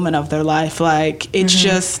predominant woman of their life. Like, it's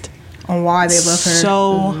just on why they love her.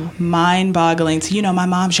 So mind-boggling. So, you know, my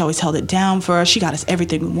mom, she always held it down for us. She got us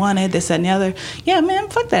everything we wanted, this, that, and the other. Yeah, man,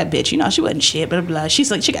 fuck that bitch. You know, she wasn't shit, blah, blah, blah. She's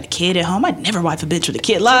like, she got a kid at home. I'd never wife a bitch with a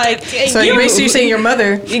kid. Like, so you're basically saying your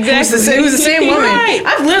mother, exactly, who's the same woman. Right.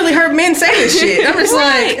 I've literally heard men say this shit. I'm just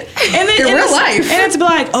like, and then, in real life. And it's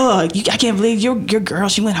like, oh, I can't believe your girl,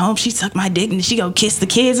 she went home, she sucked my dick, and she go kiss the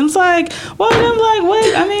kids. I'm like, well, I'm like,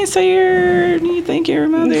 what? I mean, so you think you're a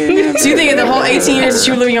mother? So you think in the whole 18 years that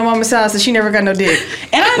you were living in your mama's house that she never got no dick?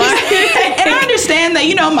 And I understand that,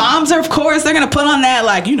 you know, moms are, of course, they're going to put on that,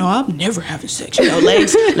 like, you know, I'm never having sex, you know,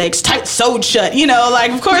 legs tight, sewed shut, you know,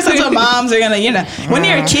 like, of course, that's what moms are going to, you know, when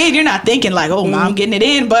you're a kid, you're not thinking, like, oh, mom getting it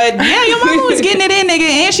in, but, yeah, your mama was getting it in, nigga,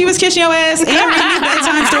 and she was kissing your ass, and reading you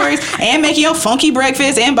bedtime stories, and making your funky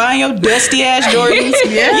breakfast, and buying your dusty-ass Jordans.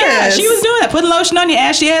 Yes. Yeah, she was doing that, putting lotion on your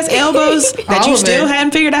ashy-ass elbows that you still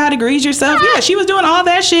hadn't figured out how to grease yourself. Yeah, she was doing all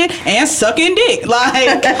that shit, and sucking dick.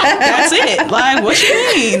 Like, that's it. Like, what you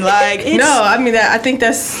mean? Like, it's... No, I mean, I think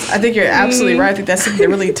you're absolutely right. I think that's something to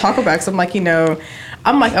really talk about. Because I'm like, you know,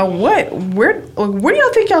 where do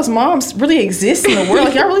y'all think y'all's moms really exist in the world?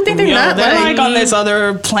 Like, y'all really think they're not? They're like on this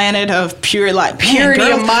other planet of pure, like, purity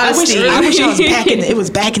and modesty. I wish I was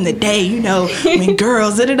back in the day, you know, when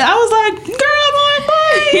girls did it. I was like, girl, like,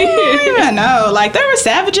 what? You don't even know. Like, there were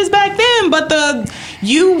savages back then, but the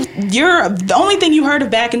only thing you heard of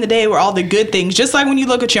back in the day were all the good things. Just like when you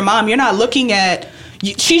look at your mom, you're not looking at,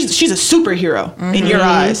 she's a superhero in your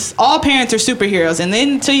eyes. All parents are superheroes. And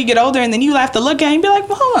then until you get older, and then you have to look at it and be like,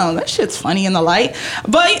 well, hold on, that shit's funny in the light.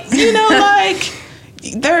 But, you know, like...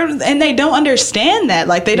 they don't understand that.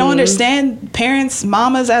 Like, they don't understand parents,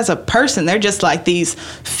 mamas as a person. They're just like these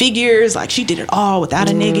figures, like, she did it all without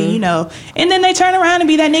a nigga, you know. And then they turn around and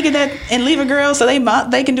be that nigga and leave a girl so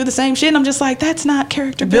they can do the same shit. And I'm just like, that's not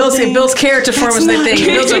character building. It builds character for them, they think. It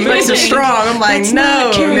builds them, makes them strong. I'm like, that's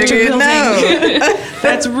no, nigga, no.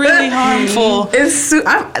 That's really harmful.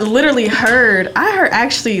 I literally heard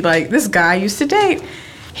actually, like, this guy I used to date.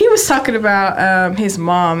 He was talking about his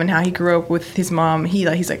mom and how he grew up with his mom. He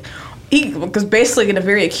was basically in a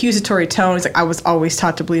very accusatory tone. He's like, I was always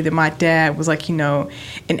taught to believe that my dad was, like, you know,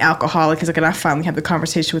 an alcoholic. He's like, and I finally had the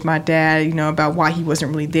conversation with my dad, you know, about why he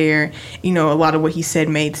wasn't really there. You know, a lot of what he said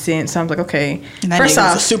made sense. So I was like, okay. And that first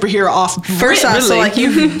off, was a superhero off. First off, so like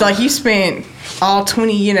you spent all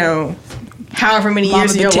 20, you know, however many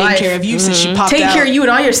years of your life care of you since she popped taking out. care of you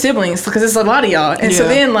and all your siblings, because it's a lot of y'all. And so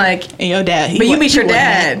then, like, and your dad, but you meet your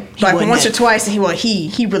dad like once or twice, and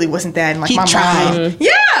he really wasn't that. And like, he my tried. mom,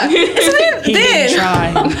 yeah. So then, he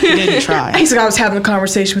didn't try. He's like, I was having a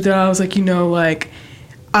conversation with her. I was like, you know, like,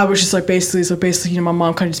 I was just like, basically, you know, my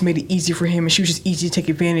mom kind of just made it easy for him, and she was just easy to take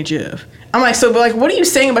advantage of. I'm like, so, but like, what are you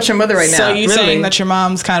saying about your mother right now? So you saying that your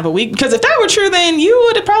mom's kind of a weak? Because if that were true, then you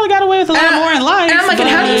would have probably got away with a lot more in life. And I'm like, and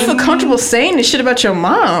how do you feel comfortable saying this shit about your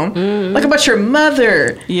mom? Like, about your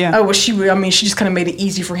mother? Yeah. Oh, well, she just kind of made it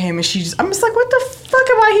easy for him, and I'm just like, what the fuck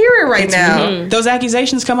am I hearing right now? Those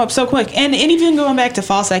accusations come up so quick. And even going back to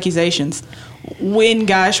false accusations, when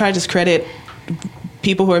guys try to discredit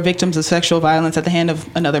people who are victims of sexual violence at the hand of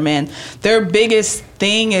another man, their biggest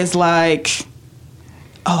thing is like,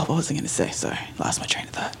 oh, what was I going to say? Sorry, lost my train of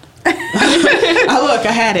thought.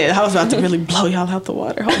 I had it. I was about to really blow y'all out the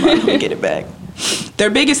water. Hold on, let me get it back. Their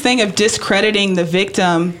biggest thing of discrediting the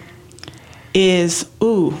victim is,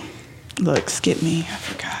 skip me. I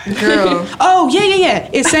forgot. Girl. Oh, yeah.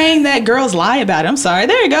 It's saying that girls lie about it. I'm sorry.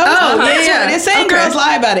 There you go. Oh, yeah. It's saying girls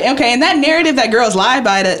lie about it. Okay, and that narrative that girls lie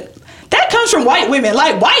about it, that comes from white women.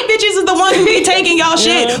 Like, white bitches is the one who be taking y'all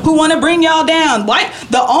shit, who want to bring y'all down.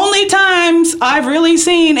 The only times I've really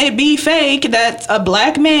seen it be fake that a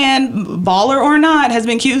black man, baller or not, has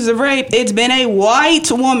been accused of rape, it's been a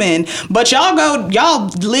white woman. But y'all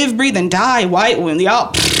live, breathe, and die white women.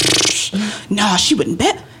 Y'all, nah, she wouldn't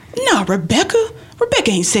bet. Nah, Rebecca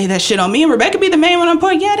ain't say that shit on me. And Rebecca be the main one on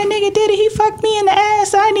point. Yeah, that nigga did it. He fucked me in the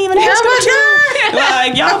ass. I didn't even ask him to.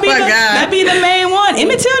 Like, y'all that be the main one.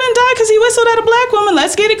 Emmett Till didn't die because he whistled at a black woman.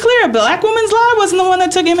 Let's get it clear. A black woman's lie wasn't the one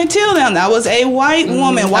that took Emmett Till down. That was a white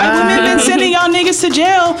woman. White women been sending y'all niggas to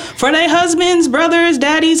jail for their husbands, brothers,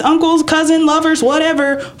 daddies, uncles, cousins, lovers,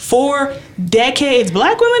 whatever, for decades.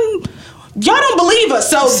 Black women... Y'all don't believe us,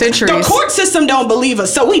 so Centuries. The court system don't believe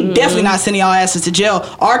us, so we definitely not sending y'all asses to jail.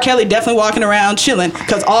 R. Kelly definitely walking around chilling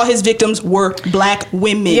because all his victims were black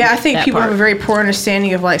women. Yeah, I think people have a very poor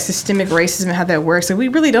understanding of like systemic racism and how that works. And we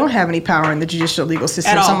really don't have any power in the judicial legal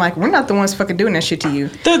system. So I'm like, we're not the ones fucking doing that shit to you.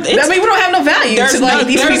 We don't have no value.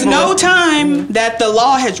 There's no time that the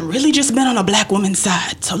law has really just been on a black woman's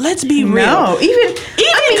side. So let's be real. No, even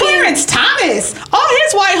Clarence Thomas, all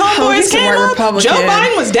his white homeboys came up. Joe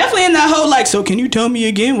Biden was definitely in that whole like, so can you tell me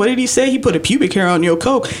again? What did he say? He put a pubic hair on your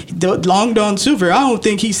coat. Long Don Silver, I don't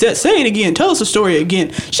think he said, say it again. Tell us the story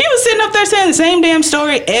again. She was sitting up there saying the same damn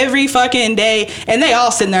story every fucking day. And they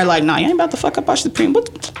all sitting there like, nah, you ain't about to fuck up our Supreme.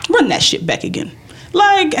 Run that shit back again.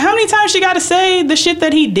 Like, how many times she got to say the shit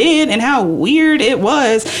that he did and how weird it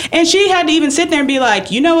was? And she had to even sit there and be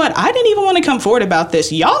like, you know what? I didn't even want to come forward about this.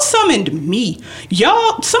 Y'all summoned me.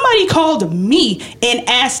 Somebody called me and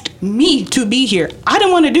asked me to be here. I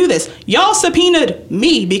didn't want to do this. Y'all subpoenaed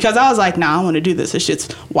me because I was like, nah, I want to do this. This shit's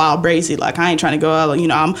wild, brazy. Like, I ain't trying to go out. You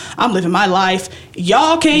know, I'm living my life.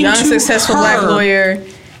 Y'all came young, to successful her. Black lawyer.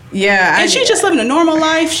 Yeah. And she's just living a normal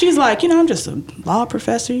life. She's like, you know, I'm just a law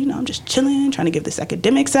professor. You know, I'm just chilling, trying to give this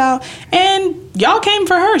academics out. And y'all came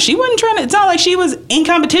for her. She wasn't trying to, it's not like she was in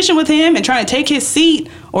competition with him and trying to take his seat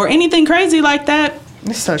or anything crazy like that.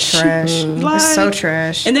 It's so trash. It's so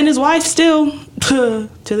trash. And then his wife still, to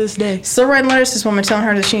this day, still writing letters to this woman telling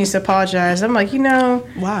her that she needs to apologize. I'm like, you know,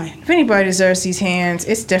 why? If anybody deserves these hands,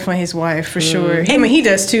 it's definitely his wife for sure. I mean, he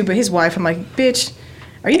does too, but his wife, I'm like, bitch,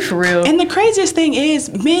 are you for real? And the craziest thing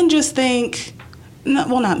is, men just think, not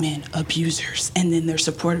men, abusers, and then their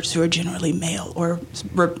supporters who are generally male or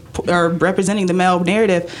representing the male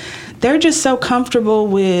narrative, they're just so comfortable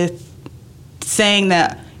with saying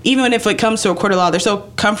that, even if it comes to a court of law, they're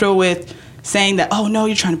so comfortable with saying that, oh no,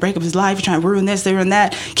 you're trying to break up his life, you're trying to ruin this, ruin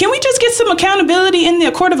that. Can we just get some accountability in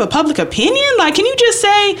the court of a public opinion? Like, can you just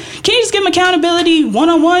give him accountability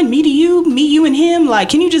one-on-one, me to you, me, you, and him? Like,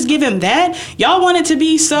 can you just give him that? Y'all want it to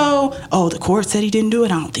be so, oh, the court said he didn't do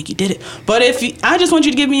it, I don't think he did it. But I just want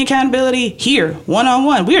you to give me accountability here,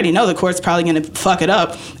 one-on-one. We already know the court's probably going to fuck it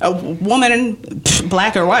up. A woman,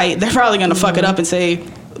 black or white, they're probably going to fuck it up and say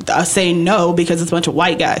no because it's a bunch of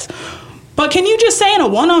white guys. But can you just say in a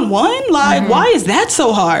one-on-one? Like, why is that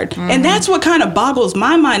so hard? And that's what kind of boggles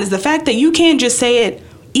my mind, is the fact that you can't just say it,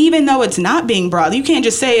 even though it's not being brought. You can't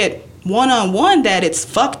just say it one-on-one that it's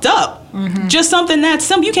fucked up. Just something that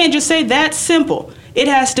simple. You can't just say that simple. It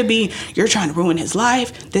has to be, you're trying to ruin his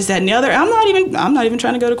life, this, that, and the other. I'm not even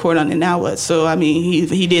trying to go to court on it. Now what? So, I mean,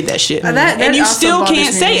 he did that shit. That and you still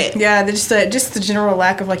can't say it. Yeah, just the general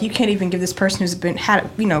lack of, like, you can't even give this person who's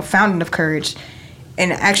found enough courage.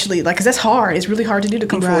 And actually, like, because that's hard. It's really hard to do, to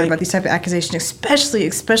come forward about these type of accusations,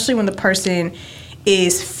 especially when the person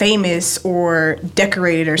is famous or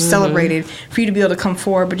decorated or celebrated, for you to be able to come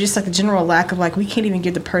forward. But just like the general lack of, like, we can't even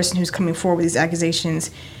give the person who's coming forward with these accusations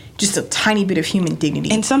just a tiny bit of human dignity.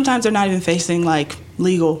 And sometimes they're not even facing, like,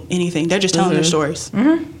 legal anything. They're just telling their stories.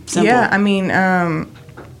 Simple. Yeah, I mean,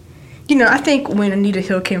 I think when Anita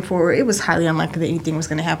Hill came forward, it was highly unlikely that anything was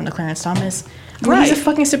going to happen to Clarence Thomas. Right. He's a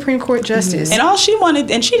fucking Supreme Court justice. And all she wanted,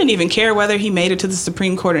 and she didn't even care whether he made it to the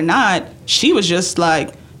Supreme Court or not. She was just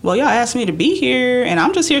like, well, y'all asked me to be here, and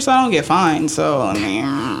I'm just here so I don't get fined. So, I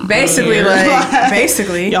mean, basically.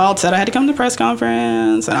 Y'all said I had to come to the press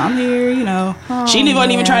conference, and I'm here, you know. She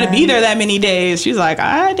wasn't even trying to be there that many days. She's like,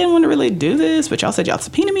 I didn't want to really do this, but y'all said y'all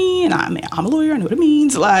subpoena me, and I'm a lawyer, I know what it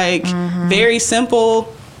means. Like, very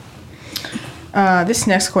simple. This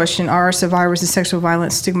next question, are survivors of sexual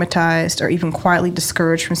violence stigmatized or even quietly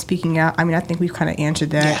discouraged from speaking out? I mean, I think we've kind of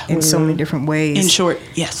answered that in so many different ways. In short,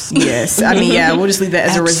 yes. Yes. I mean, yeah, we'll just leave that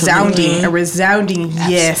as a resounding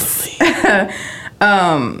yes.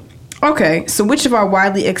 Okay, so which of our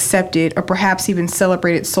widely accepted or perhaps even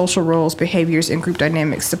celebrated social roles, behaviors, and group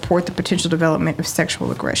dynamics support the potential development of sexual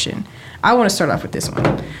aggression? I want to start off with this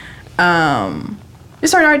one.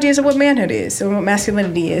 just our ideas of what manhood is and what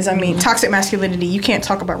masculinity is. I mean, toxic masculinity, you can't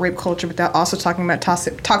talk about rape culture without also talking about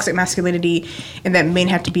toxic masculinity, and that men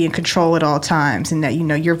have to be in control at all times, and that, you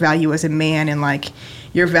know, your value as a man and like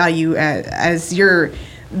your value as your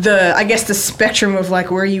I guess the spectrum of like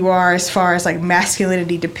where you are as far as like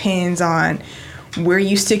masculinity depends on where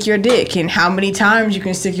you stick your dick and how many times you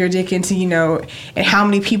can stick your dick into, you know, and how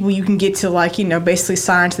many people you can get to, like, you know, basically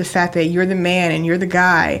sign to the fact that you're the man and you're the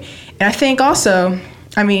guy. And I think also,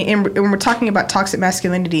 I mean, when we're talking about toxic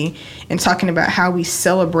masculinity and talking about how we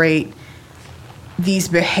celebrate these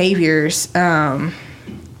behaviors, I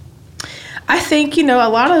think, you know, a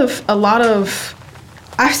lot of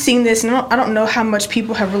I've seen this, and I don't know how much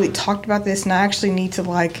people have really talked about this, and I actually need to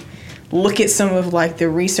like look at some of like the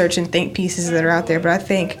research and think pieces that are out there, but I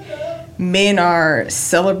think men are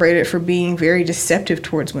celebrated for being very deceptive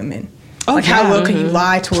towards women. Oh, like, how well can you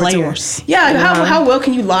lie towards players? A woman? Yeah, how well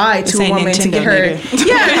can you lie to a woman to get her?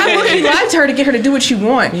 Yeah, how well can you lie to her to get her to do what you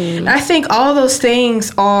want? And I think all those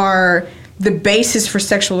things are the basis for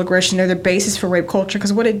sexual aggression. They're the basis for rape culture,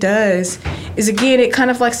 because what it does is, again, it kind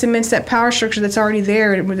of like cements that power structure that's already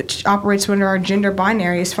there, which operates under our gender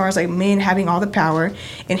binary, as far as like men having all the power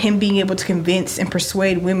and him being able to convince and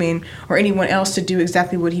persuade women or anyone else to do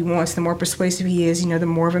exactly what he wants. The more persuasive he is, you know, the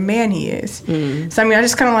more of a man he is. So I mean, I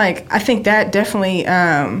just kind of like, I think that definitely,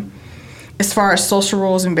 as far as social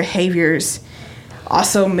roles and behaviors,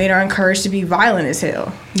 also, men are encouraged to be violent as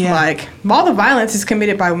hell. Yeah. Like, all the violence is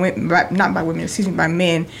committed by women, by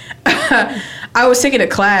men. I was taking a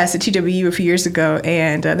class at TWU a few years ago,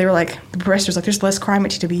 and they were like, the professor was like, there's less crime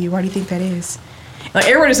at TWU. Why do you think that is? Like,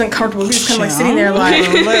 everyone is uncomfortable. We're just kind of like sitting there like,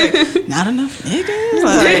 not enough niggas.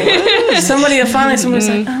 Like, someone was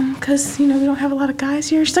like, because, you know, we don't have a lot of guys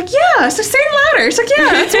here. She's like, yeah, it's the same louder. She's like,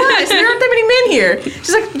 yeah, that's why. So there aren't that many men here.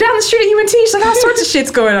 She's like, down the street at UNT, she's like, all sorts of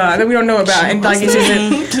shit's going on that we don't know about. And like, it's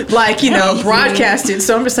isn't like, you know, broadcasted.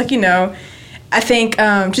 So I'm just like, you know, I think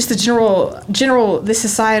just the general, the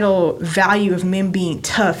societal value of men being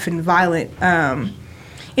tough and violent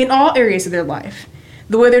in all areas of their life.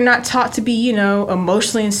 The way they're not taught to be, you know,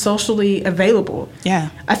 emotionally and socially available. Yeah.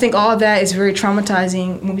 I think all of that is very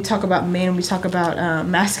traumatizing when we talk about men, when we talk about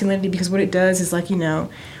masculinity, because what it does is, like, you know,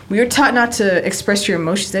 we are taught not to express your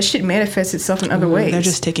emotions. That shit manifests itself in other ways. They're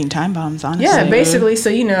just ticking time bombs, honestly. Yeah, basically. So,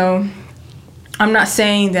 you know, I'm not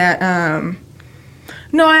saying that,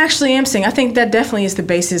 no, I actually am saying, I think that definitely is the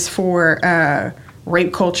basis for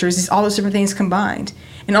rape cultures, is all those different things combined.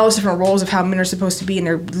 And all those different roles of how men are supposed to be, and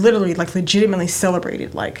they're literally, like, legitimately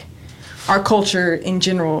celebrated. Like, our culture in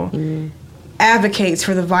general advocates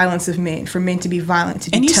for the violence of men, for men to be violent,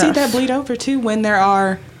 to be tough. And you see that bleed over, too, when there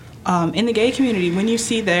are, in the gay community, when you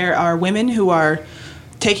see there are women who are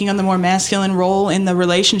taking on the more masculine role in the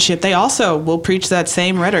relationship, they also will preach that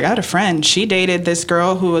same rhetoric. I had a friend, she dated this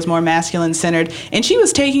girl who was more masculine-centered, and she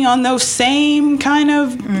was taking on those same kind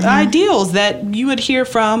of ideals that you would hear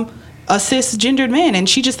from a cisgendered man, and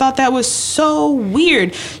she just thought that was so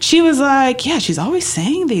weird. She was like, yeah, she's always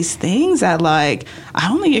saying these things that, like,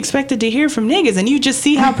 I only expected to hear from niggas. And you just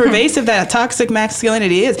see how pervasive that toxic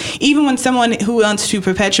masculinity is. Even when someone who wants to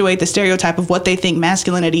perpetuate the stereotype of what they think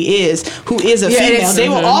masculinity is, who is a female, they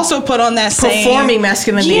will also put on that same performing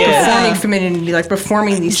masculinity, performing femininity, like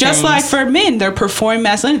performing these just things. Like for men, they're performing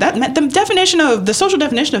masculinity. That the social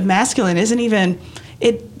definition of masculine isn't even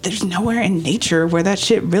there's nowhere in nature where that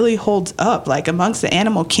shit really holds up, like amongst the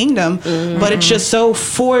animal kingdom, but it's just so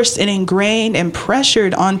forced and ingrained and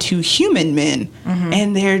pressured onto human men,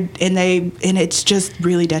 and it's just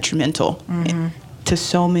really detrimental to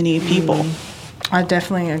so many people. I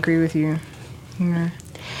definitely agree with you.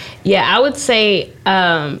 Yeah, I would say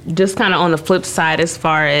just kind of on the flip side, as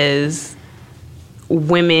far as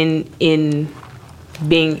women in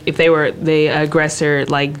being, if they were the aggressor,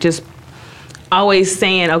 like just always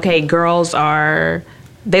saying, okay,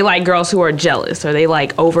 they like girls who are jealous, or they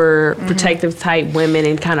like overprotective type women,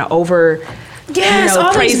 and kind of over,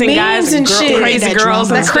 all praising these guys and shit. Crazy girls,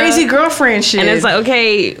 that crazy girlfriend shit. And it's like,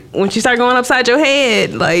 okay, once you start going upside your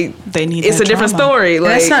head, like, it's a different story.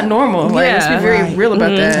 Like, that's not normal. Like, let's be very real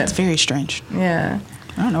about that. It's very strange. Yeah.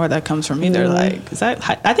 I don't know where that comes from either. Like,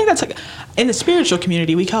 I think that's like, in the spiritual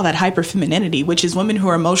community, we call that hyperfemininity, which is women who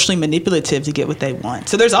are emotionally manipulative to get what they want.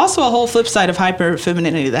 So there's also a whole flip side of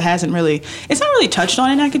hyperfemininity that it's not really touched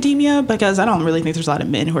on in academia, because I don't really think there's a lot of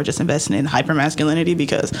men who are just investing in hypermasculinity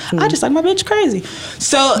because I just like my bitch crazy.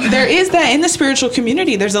 So there is that in the spiritual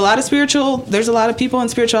community. There's a lot of people in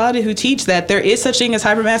spirituality who teach that there is such thing as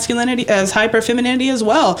hyperfemininity as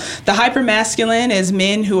well. The hypermasculine is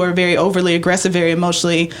men who are very overly aggressive, very emotionally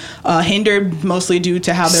emotionally hindered, mostly due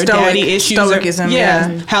to how their daddy issues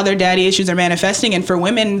how their daddy issues are manifesting. And for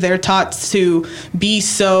women, they're taught to be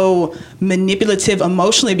so manipulative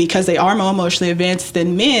emotionally because they are more emotionally advanced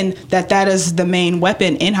than men, that is the main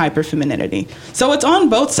weapon in hyperfemininity. So it's on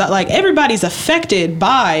both sides. Like, everybody's affected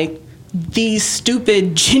by these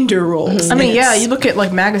stupid gender roles. I mean, yeah, you look at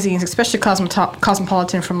like magazines, especially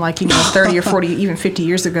Cosmopolitan from like, 30 or 40, even 50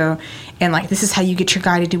 years ago, and like, this is how you get your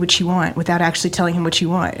guy to do what you want without actually telling him what you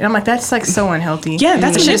want. And I'm like, that's like so unhealthy. Yeah,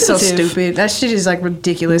 that's just so stupid. That shit is like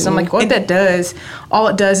ridiculous. I'm like, what all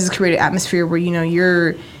it does is create an atmosphere where,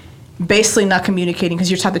 you're basically not communicating because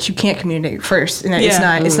you're taught that you can't communicate first, and that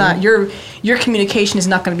it's not your communication is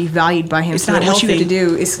not going to be valued by him. It's so not what healthy. you have to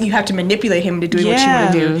do is you have to manipulate him to do what you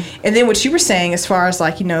want to do. And then what you were saying as far as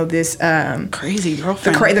like this crazy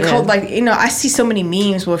girlfriend, the cult, like I see so many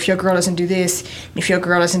memes. Well, if your girl doesn't do this, if your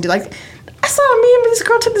girl doesn't do like. I saw a meme where this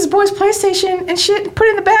girl took this boy's PlayStation and shit and put it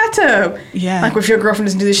in the bathtub. Yeah. Like, if your girlfriend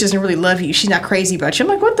doesn't do this, she doesn't really love you. She's not crazy about you. I'm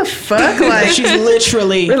like, what the fuck? Like, she's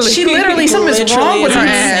literally something's wrong with her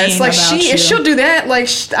ass. Like, if she'll do that, like,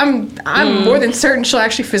 I'm more than certain she'll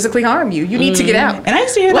actually physically harm you. You need to get out. And I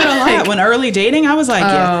used to hear that a lot when early dating. I was like,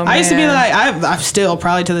 I used to be like, I'm still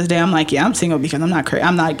probably to this day. I'm like, I'm single because I'm not crazy.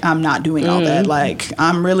 I'm not doing all that. Like,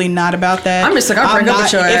 I'm really not about that. I'm just like, I'll break up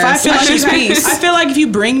with your ass. I feel like if you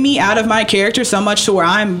bring me out of my character so much to where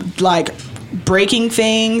I'm like breaking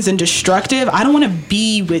things and destructive, I don't want to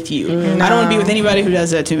be with you. No. I don't want to be with anybody who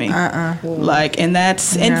does that to me. Like, and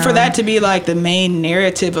for that to be like the main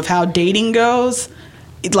narrative of how dating goes,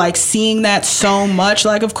 like seeing that so much,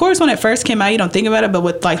 like, of course when it first came out you don't think about it, but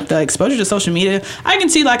with like the exposure to social media, I can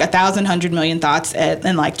see like 100 million thoughts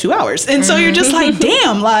in like 2 hours, and so you're just like,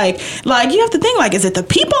 damn, like you have to think, like, is it the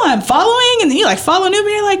people I'm following? And then you like follow new, but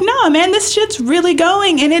you're like, no man, this shit's really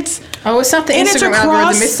going, and it's not the Instagram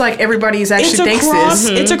algorithm. It's like everybody's actually thinks this.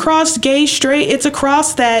 It's across gay, straight. It's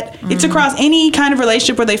across that. It's across any kind of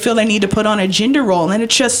relationship where they feel they need to put on a gender role, and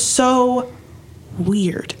it's just so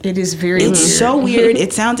weird. It is weird. So weird.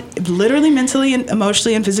 It sounds literally mentally and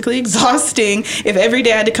emotionally and physically exhausting. If every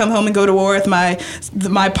day I had to come home and go to war with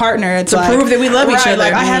my partner, it's to prove that we love each other.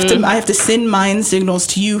 Like, I have to send mind signals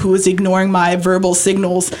to you who is ignoring my verbal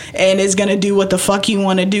signals and is gonna do what the fuck you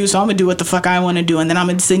want to do. So I'm gonna do what the fuck I want to do, and then I'm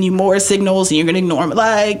gonna send you more signals and you're gonna ignore me.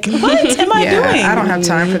 Like, what am I doing? I don't have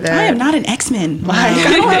time for that. I am not an X-Men. Like,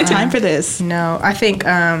 I don't have time for this. No, I think.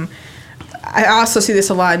 I also see this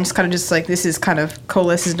a lot, and just like this is kind of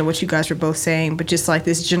coalesces into what you guys were both saying, but just like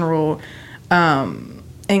this general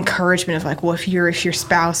encouragement of like, well, if your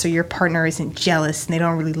spouse or your partner isn't jealous and they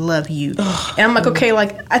don't really love you, and I'm like, okay,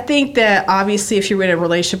 like I think that obviously if you're in a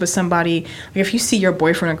relationship with somebody, like if you see your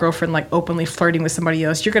boyfriend or girlfriend like openly flirting with somebody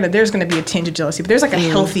else, there's gonna be a tinge of jealousy, but there's like a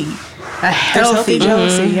healthy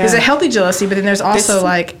jealousy. Yeah. There's a healthy jealousy, but then there's also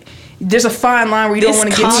there's a fine line where you don't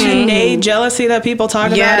want to get to. Jealousy that people talk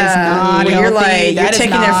about is not healthy. You're like, you're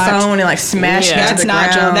taking their phone and like smashing it to the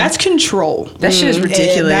ground. That's control. That shit is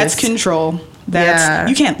ridiculous. That's control.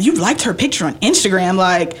 You liked her picture on Instagram,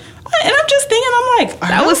 like, and I'm just thinking, I'm like,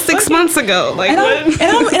 that was 6 months ago. Like, and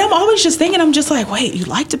I'm always just thinking, I'm just like, wait, you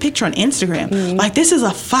liked a picture on Instagram? Like, this is a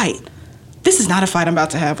fight. This is not a fight I'm about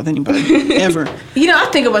to have with anybody ever. I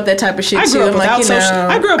think about that type of shit too. I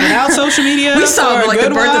grew up without social media. We saw like the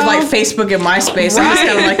birth of like Facebook and MySpace. Right. I'm just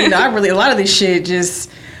kind of like, a lot of this shit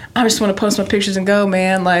I just want to post my pictures and go,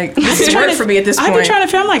 man. Like, this is work for me at this point. I've been trying to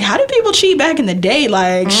figure out, like, how did people cheat back in the day?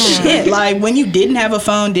 Like, shit. Like, when you didn't have a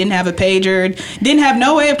phone, didn't have a pager, didn't have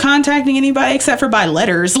no way of contacting anybody except for by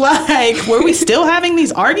letters. Like, were we still having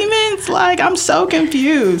these arguments? Like, I'm so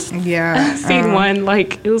confused. Yeah. I've seen one,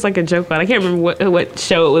 like, it was like a joke on. I can't remember what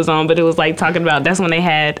show it was on, but it was, like, talking about, that's when they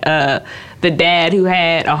had the dad who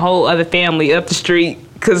had a whole other family up the street.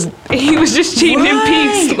 Because he was just cheating in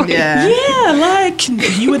peace. Like, yeah, like,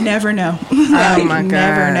 you would never know. Oh, my gosh.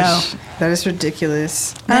 Never know. That is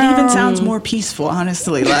ridiculous. That even sounds more peaceful,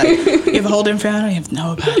 honestly. Like, you have a whole different family, you have to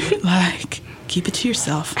know about it. Like, keep it to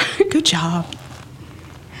yourself. Good job.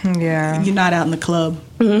 Yeah. You're not out in the club,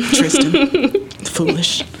 Tristan.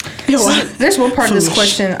 Foolish. There's one part of this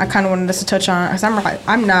question I kind of wanted us to touch on. Because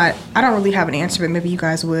I don't really have an answer, but maybe you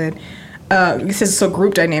guys would. It says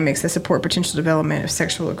group dynamics that support potential development of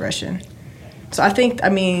sexual aggression. So I think,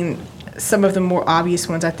 some of the more obvious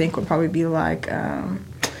ones I think would probably be like,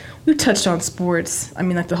 we touched on sports.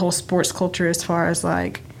 Like the whole sports culture as far as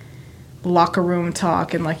like locker room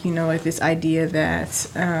talk and like, like this idea that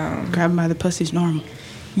grabbing by the pussy's normal.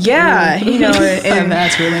 Yeah, and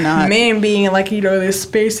that's really not. Men being like, this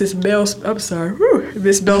space, this bell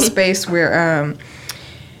space where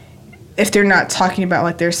if they're not talking about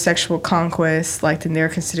like their sexual conquest, like then they're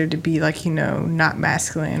considered to be like, you know, not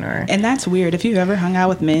masculine or. And that's weird. If you've ever hung out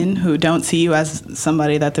with men who don't see you as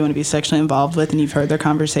somebody that they want to be sexually involved with, and you've heard their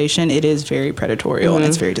conversation, it is very predatorial and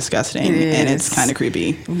it's very disgusting and it's kind of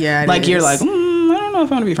creepy. Yeah, like you're like, I don't know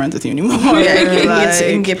if I want to be friends with you anymore. Yeah,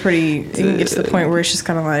 it can get to the point where it's just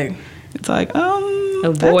kind of like, it's like,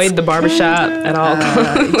 avoid the barbershop at all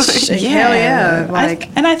costs. Hell yeah. Like,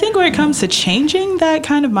 I think when it comes to changing that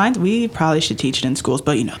kind of mind, we probably should teach it in schools.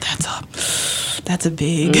 But you know, that's a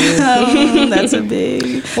big. That's a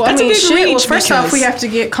big. Well, that's I mean, a big shit. Well, reach first off, we have to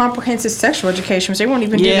get comprehensive sexual education, which they won't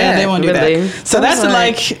even do that. Yeah, they won't do Really? that. So that's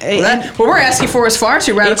like what we're asking for is far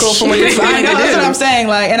too radical for what you're trying to do. That's what I'm saying.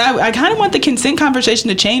 Like, and I kind of want the consent conversation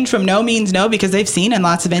to change from no means no, because they've seen in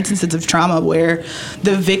lots of instances of trauma where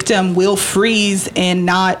the victim will freeze and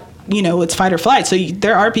not, you know, it's fight or flight. So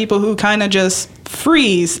there are people who kind of just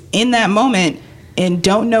freeze in that moment and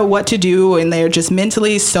don't know what to do, and they're just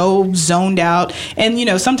mentally so zoned out. And, you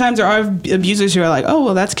know, sometimes there are abusers who are like, oh,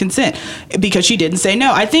 well, that's consent because she didn't say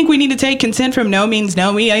no. I think we need to take consent from no means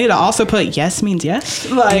no. We need to also put yes means yes.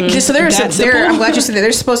 Like, so I'm glad you said that.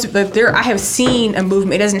 There's supposed to be, I have seen a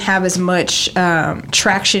movement. It doesn't have as much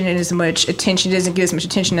traction and as much attention. It doesn't get as much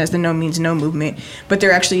attention as the no means no movement. But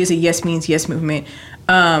there actually is a yes means yes movement.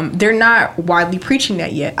 They're not widely preaching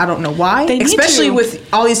that yet. I don't know why. Especially with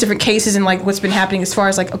all these different cases and like what's been happening as far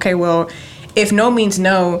as like, okay, well, if no means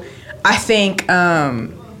no, I think, you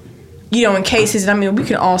know, in cases, I mean, we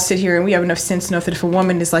can all sit here and we have enough sense to know that if a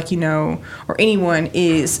woman is like, you know, or anyone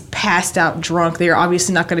is passed out drunk, they're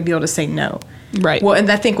obviously not going to be able to say no. Right. Well,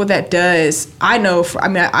 and I think what that does, I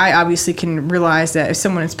obviously can realize that if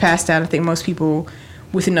someone is passed out, I think most people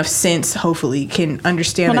with enough sense, hopefully, can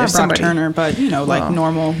understand that if somebody... Not Brock Turner, but, you know, like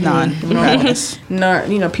normal, non-rapists. No,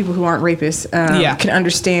 you know, people who aren't rapists can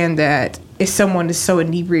understand that if someone is so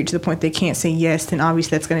inebriated to the point they can't say yes, then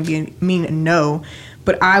obviously that's going to mean a no.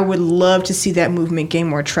 But I would love to see that movement gain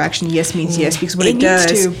more traction. Yes means yes, because what it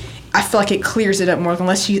does... I feel like it clears it up more.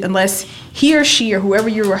 Unless he or she or whoever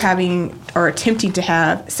you are having or attempting to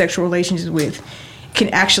have sexual relations with can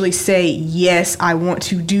actually say, yes, I want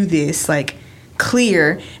to do this, like...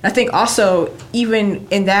 clear. I think also even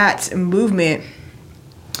in that movement,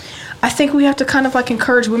 I think we have to kind of like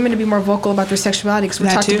encourage women to be more vocal about their sexuality because we're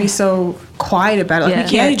taught to be so quiet about it. Like,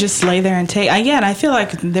 we can't just lay there and take. And I feel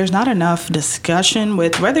like there's not enough discussion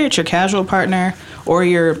with whether it's your casual partner or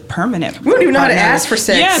your permanent. We don't even know how to ask for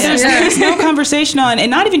sex. Yeah, there's no conversation on, and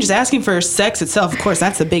not even just asking for sex itself. Of course,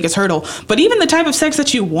 that's the biggest hurdle. But even the type of sex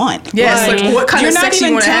that you want. Yes, like what kind of sex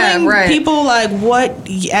you want to have. Right. People like what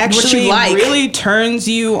actually really turns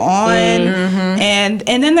you on, and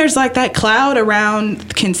then there's like that cloud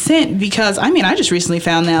around consent because I just recently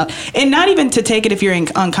found out, and not even to take it if you're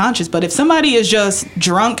unconscious, but if somebody is just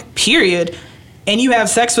drunk, period. And you have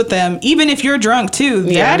sex with them, even if you're drunk too,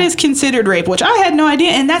 that is considered rape, which I had no idea.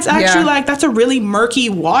 And that's actually that's a really murky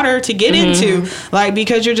water to get into. Like,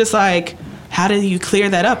 because you're just like, how do you clear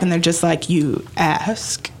that up? And they're just like, you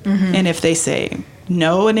ask. And if they say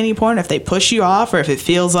no at any point, if they push you off, or if it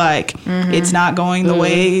feels like it's not going the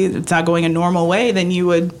way, it's not going a normal way, then you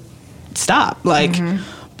would stop. Like,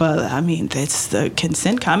 but it's the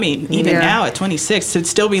consent. Even now at 26, to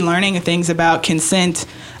still be learning things about consent,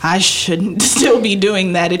 I shouldn't still be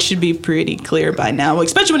doing that. It should be pretty clear by now,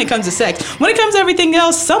 especially when it comes to sex. When it comes to everything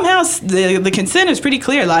else, somehow the consent is pretty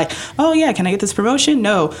clear. Like, oh yeah, can I get this promotion?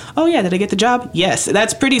 No. Oh yeah, did I get the job? Yes.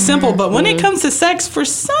 That's pretty simple. But when it comes to sex, for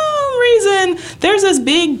some reason, there's this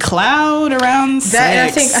big cloud around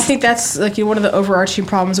sex. I think that's like one of the overarching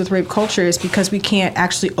problems with rape culture is because we can't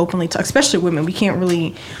actually openly talk, especially women.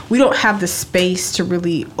 We don't have the space to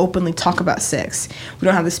really openly talk about sex. We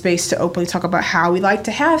don't have the space to openly talk about how we like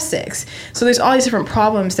to have sex. So there's all these different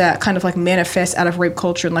problems that kind of like manifest out of rape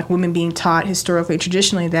culture, and like women being taught historically and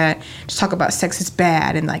traditionally that to talk about sex is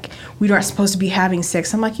bad and like we aren't supposed to be having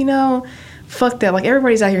sex. I'm like, fuck that. Like,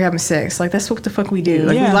 everybody's out here having sex. Like, that's what the fuck we do.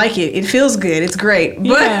 Like, we like it. It feels good. It's great.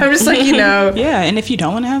 But I'm just like, Yeah, and if you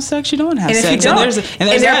don't want to have sex, you don't want to have sex. And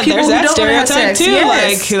there's that stereotype, too.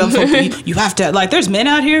 Yes. Like, you have to, like, there's men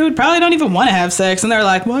out here who probably don't even want to have sex, and they're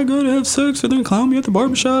like, well, I gotta have sex, or they're gonna clown me at the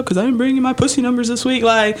barbershop because I didn't bring you my pussy numbers this week.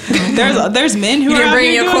 Like, there's men who are out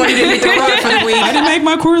here for the week. I didn't make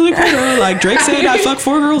my quarterly quota. Like, Drake said I fucked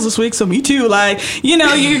 4 girls this week, so me too. Like,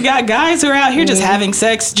 you got guys who are out here just having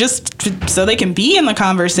sex just so they can be in the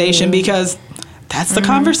conversation because that's the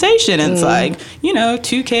conversation. And it's like,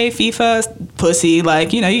 2K, FIFA, pussy,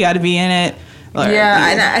 like, you got to be in it.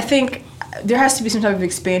 And I think there has to be some type of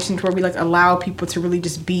expansion to where we like allow people to really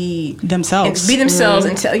just be themselves,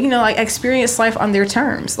 and tell, like experience life on their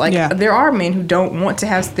terms. Like there are men who don't want to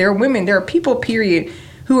have, there are women, there are people, period,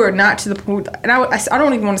 who are not to the point, and I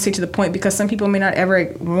don't even want to say to the point, because some people may not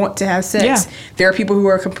ever want to have sex. Yeah. There are people who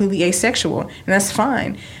are completely asexual, and that's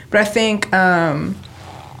fine. But I think, I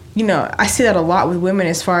see that a lot with women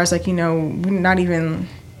as far as like, we're not even,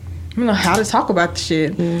 I don't know how to talk about the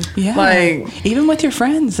shit. Yeah. Like, even with your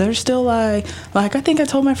friends, they're still like I think I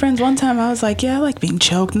told my friends one time, I was like, yeah, I like being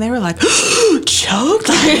choked. And they were like, choked?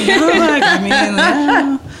 I mean,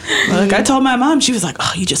 yeah. Look, I told my mom, she was like,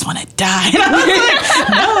 oh, you just want to die. And I was like,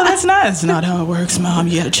 no, that's not how it works, Mom.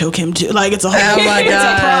 You got to choke him too. Like, it's a whole, it's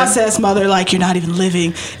a process, Mother. Like, you're not even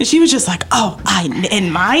living. And she was just like,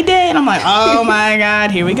 in my day? And I'm like, oh my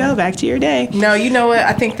God, here we go, back to your day. No, you know what?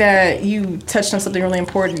 I think that you touched on something really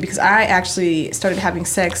important, because I actually started having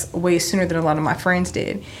sex way sooner than a lot of my friends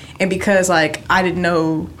did. And because, like, I didn't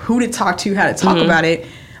know who to talk to, how to talk about it.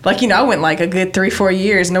 Like, I went like a good 3-4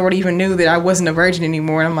 years. Nobody even knew that I wasn't a virgin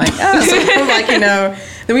anymore. And I'm like,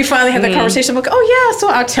 then we finally had that conversation. I'm like, oh yeah. So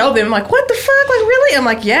I'll tell them, like, what the fuck? Like, really? I'm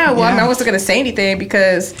like, yeah, well, I wasn't going to say anything,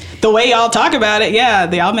 because the way y'all talk about it,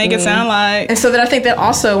 they all make it sound like. And so then I think that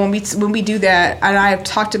also when we do that, and I have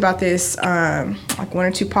talked about this like 1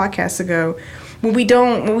 or 2 podcasts ago, when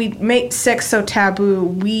we make sex so taboo,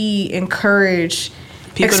 we encourage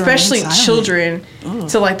people, especially children,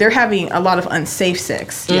 to like, they're having a lot of unsafe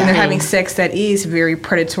sex. And they're having sex that is very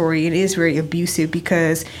predatory, it is very abusive,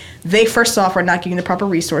 because they first off are not getting the proper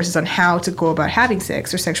resources on how to go about having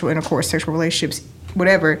sex or sexual intercourse, sexual relationships,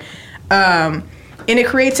 whatever. And it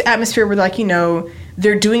creates an atmosphere where, like,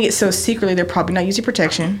 they're doing it so secretly, they're probably not using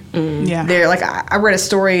protection. They're like, I read a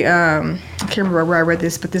story, I can't remember where I read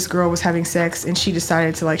this, but this girl was having sex and she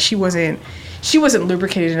decided to, like, she wasn't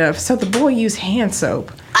lubricated enough, so the boy used hand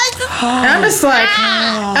soap. And I'm just like,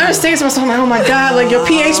 I'm just thinking to myself, I'm like, oh my God, like, your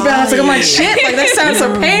pH balance, like, I'm like, shit, like, that sounds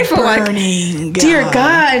so painful, burning, like, dear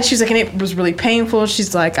God. And she's like, and it was really painful.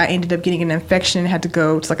 She's like, I ended up getting an infection and had to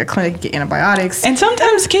go to like a clinic and get antibiotics. And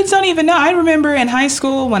sometimes kids don't even know. I remember in high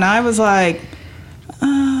school when I was like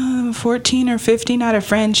 14 or 15, I had a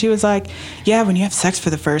friend, she was like, yeah, when you have sex for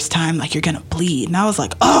the first time, like, you're gonna bleed. And I was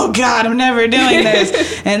like, oh God, I'm never doing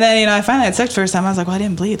this. And then, I finally had sex first time. I was like, well, I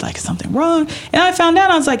didn't bleed, like, is something wrong? And I found out,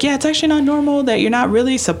 I was like, yeah, it's actually not normal, that you're not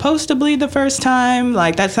really supposed to bleed the first time.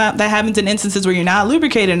 Like, that happens in instances where you're not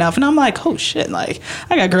lubricated enough. And I'm like, oh shit, like,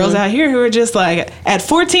 I got girls out here who are just like at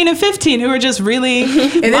 14 and 15 who are just really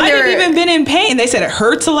might have even been in pain. They said it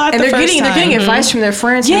hurts a lot the first time. They're getting advice from their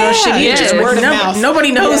friends. Just word of mouth.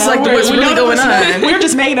 Nobody knows like what's really going on. We're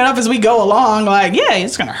just making it up as we go along. Like, yeah,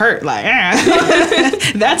 it's gonna hurt. Like,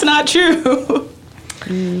 that's not true.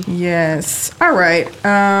 Yes. All right.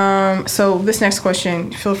 So this next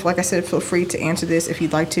question, like I said, feel free to answer this if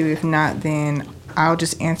you'd like to. If not, then I'll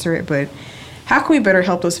just answer it. But how can we better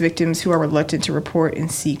help those victims who are reluctant to report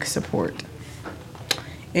and seek support?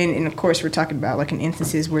 And of course, we're talking about like in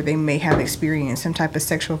instances where they may have experienced some type of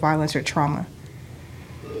sexual violence or trauma.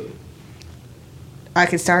 I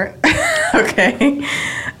can start. Okay.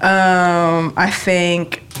 I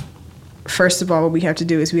think, first of all, what we have to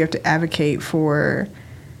do is we have to advocate for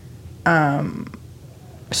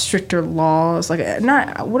stricter laws, like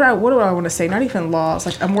not what do I want to say? Not even laws,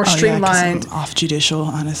 like a more streamlined. Yeah, off judicial,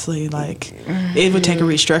 honestly, like it would take a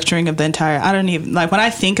restructuring of the entire. I don't even like when I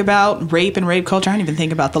think about rape and rape culture. I don't even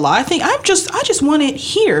think about the law. I just want it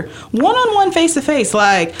here, 1-on-1, face to face.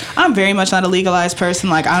 Like I'm very much not a legalized person.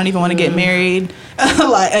 Like I don't even want to get married,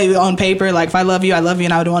 like on paper. Like if I love you,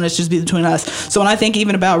 and I would want it to just be between us. So when I think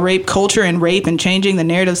even about rape culture and rape and changing the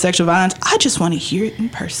narrative of sexual violence, I just want to hear it in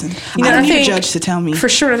person. I don't need a judge to tell me. For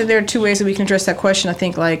sure, I think there are two ways that we can address that question. I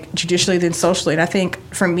think like judicially, then socially. And I think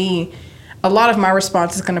for me, a lot of my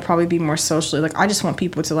response is going to probably be more socially. Like I just want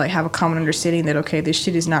people to like have a common understanding that okay, this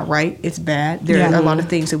shit is not right. It's bad. There are a lot of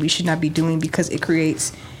things that we should not be doing because it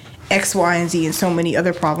creates X, Y, and Z and so many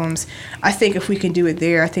other problems. I think if we can do it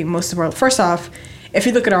there, I think most of our, first off, if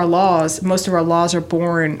you look at our laws, most of our laws are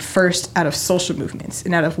born first out of social movements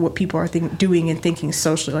and out of what people are doing and thinking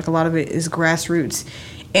socially. Like a lot of it is grassroots.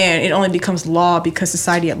 And it only becomes law because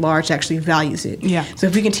society at large actually values it. Yeah. So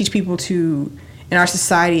if we can teach people to, in our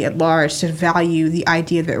society at large, to value the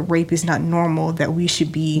idea that rape is not normal, that we should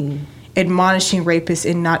be admonishing rapists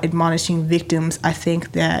and not admonishing victims, I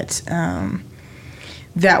think that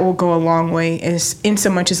that will go a long way as in so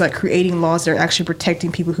much as like creating laws that are actually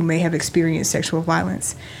protecting people who may have experienced sexual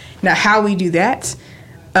violence. Now, how we do that,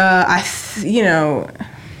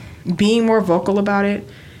 being more vocal about it.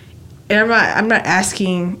 And I'm not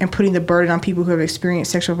asking and putting the burden on people who have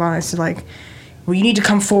experienced sexual violence to like well, you need to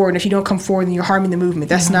come forward, and if you don't come forward, then you're harming the movement.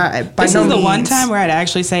 That's not by This no is the means. one time where I'd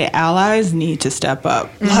actually say allies need to step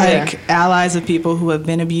up. Like, allies of people who have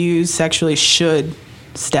been abused sexually should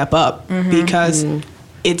step up because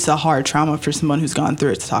it's a hard trauma for someone who's gone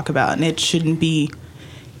through it to talk about, and it shouldn't be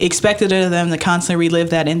expected of them to constantly relive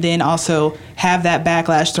that and then also have that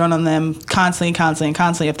backlash thrown on them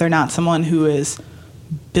constantly if they're not someone who is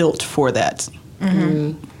built for that.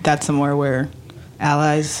 That's somewhere where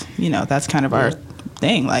allies, that's kind of our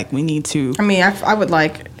thing. Like, we need to... I mean, I would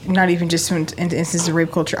like, not even just in the instance of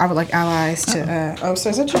rape culture, I would like allies to... so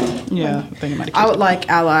is that true? Yeah, I think it might have I would like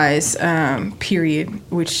allies, period,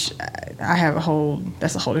 which I have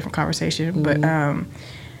that's a whole different conversation. But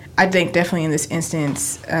I think definitely in this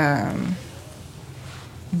instance,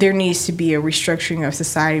 there needs to be a restructuring of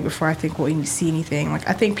society before I think we'll see anything. Like,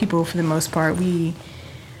 I think people, for the most part,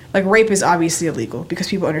 rape is obviously illegal because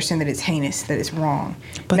people understand that it's heinous, that it's wrong.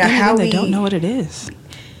 But now, how they don't know what it is.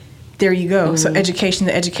 There you go. So the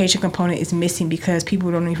education component is missing because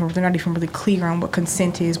people they're not even really clear on what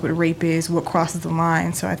consent is, what rape is, what crosses the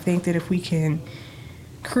line. So I think that if we can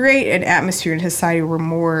create an atmosphere in society where we're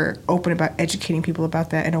more open about educating people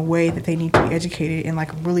about that in a way that they need to be educated, and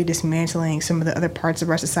like really dismantling some of the other parts of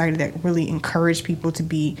our society that really encourage people to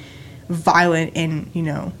be violent and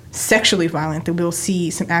sexually violent, that we'll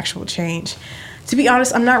see some actual change. To be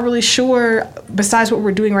honest, I'm not really sure, besides what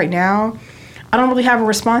we're doing right now, I don't really have a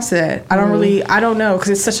response to that. I don't know,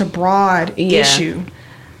 because it's such a broad issue.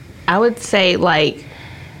 I would say, like,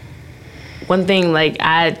 one thing, like,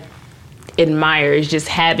 I admire is just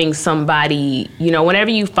having somebody, whenever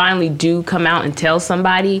you finally do come out and tell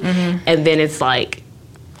somebody, and then it's like,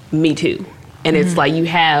 me too. And it's like you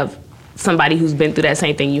have somebody who's been through that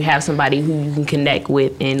same thing. You have somebody who you can connect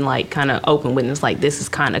with and like kind of open with. And it's like, this is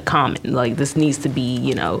kind of common. Like, this needs to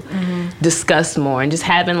be, discussed more. And just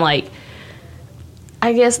having, like,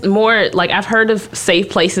 I guess more, like, I've heard of safe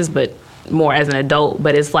places, but more as an adult.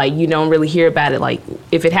 But it's like, you don't really hear about it. Like,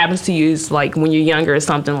 if it happens to you, it's like when you're younger or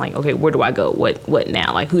something, like, okay, where do I go? What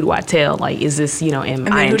now? Like, who do I tell? Like, is this,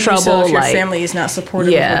 am I in trouble? If your family is not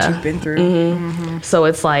supportive of what you've been through. So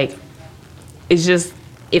it's like, it's just,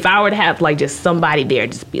 if I were to have, like, just somebody there,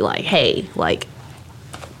 just be like, hey, like,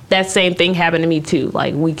 that same thing happened to me too.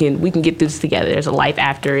 Like, we can get through this together. There's a life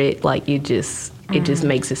after it. Like, it just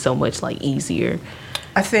makes it so much, like, easier.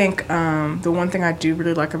 I think the one thing I do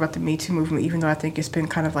really like about the Me Too movement, even though I think it's been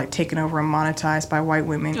kind of like taken over and monetized by white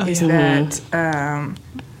women, is that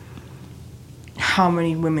how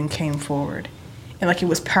many women came forward. And like, it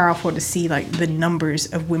was powerful to see like the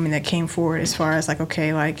numbers of women that came forward, as far as like,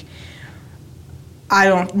 okay, like, I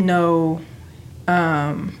don't know,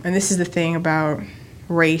 and this is the thing about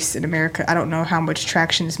race in America, I don't know how much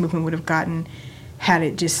traction this movement would have gotten had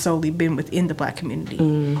it just solely been within the Black community.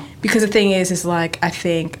 Because the thing is like, I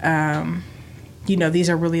think, these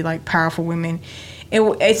are really like powerful women.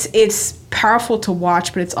 And it's powerful to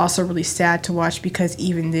watch, but it's also really sad to watch, because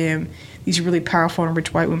even them, these really powerful and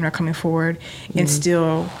rich white women are coming forward, and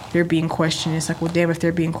still they're being questioned. It's like, well, damn, if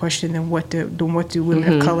they're being questioned, then what do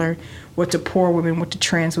women of color, what do poor women, what do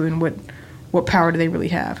trans women, what power do they really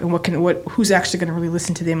have, and who's actually going to really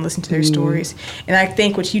listen to them, listen to their stories? And I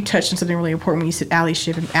think what you touched on something really important when you said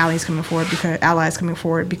allyship and allies coming forward,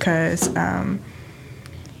 because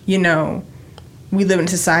we live in a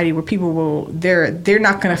society where people they're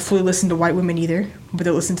not going to fully listen to white women either, but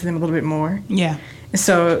they'll listen to them a little bit more. Yeah. And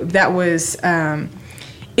so that was,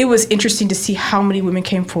 it was interesting to see how many women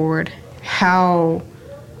came forward,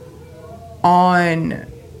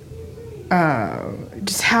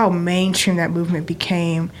 just how mainstream that movement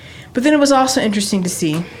became. But then it was also interesting to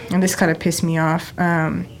see, and this kind of pissed me off,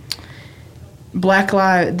 Black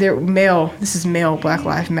Lives Matter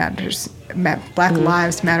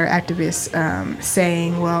activists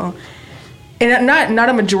saying, well, and not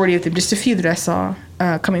a majority of them, just a few that I saw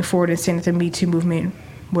coming forward and saying that the Me Too movement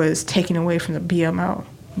was taken away from the BLM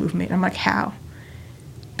movement. I'm like, how?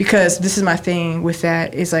 Because this is my thing with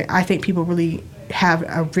that, is like, I think people really have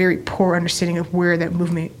a very poor understanding of where that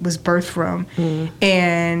movement was birthed from,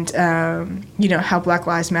 and how Black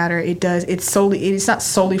Lives Matter. It's not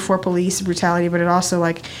solely for police brutality, but it also,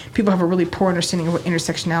 like, people have a really poor understanding of what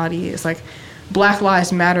intersectionality is. Like, Black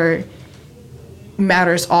Lives matters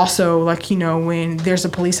also, like, when there's a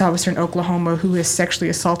police officer in Oklahoma who has sexually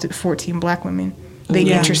assaulted 14 Black women,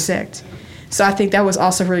 they intersect. So I think that was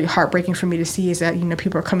also really heartbreaking for me to see, is that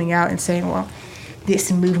people are coming out and saying, well,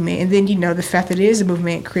 this movement, and then the fact that it is a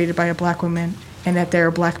movement created by a Black woman, and that there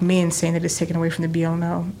are Black men saying that it's taken away from the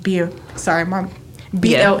BLM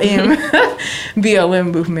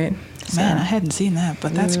movement. Man, I hadn't seen that,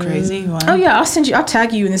 but that's crazy. Wow. Oh yeah, I'll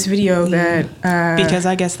tag you in this video that because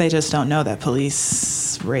I guess they just don't know that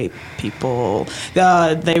police rape people.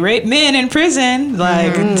 They rape men in prison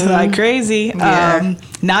like crazy. Yeah.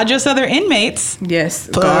 Not just other inmates. Yes,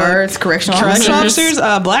 guards, correctional officers.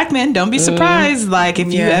 Black men. Don't be surprised. Like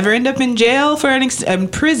if you ever end up in jail for in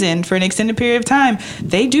prison for an extended period of time,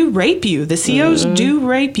 they do rape you. The COs do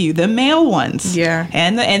rape you. The male ones. Yeah.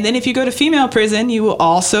 And then if you go to female prison, you will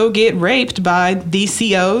also get raped by the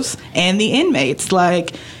COs and the inmates.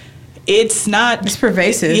 Like. It's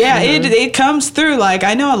pervasive. Yeah, it comes through. Like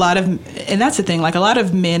I know a lot of, and that's the thing. Like a lot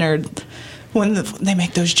of men are, when they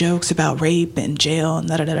make those jokes about rape and jail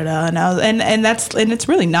and and it's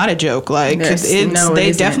really not a joke. Like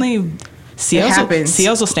they definitely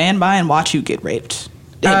COs will stand by and watch you get raped.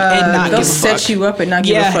 And not they'll give a fuck. set you up and not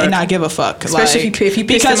give a fuck. And not give a fuck. Especially if you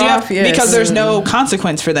piss them off. Yes. Because there's no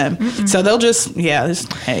consequence for them. So they'll just,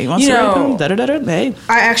 hey, you want to rape them? Hey.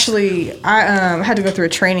 I had to go through a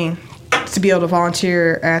training to be able to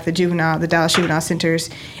volunteer at the Dallas Juvenile Centers.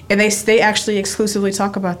 And they actually exclusively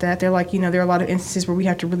talk about that. They're like, there are a lot of instances where we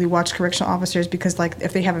have to really watch correctional officers because, like,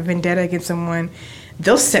 if they have a vendetta against someone,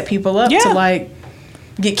 they'll set people up to, like,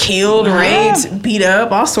 get killed, raped, beat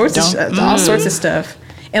up, all sorts of stuff.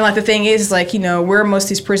 And, like, the thing is, like, where are most of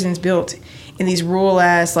these prisons built? In these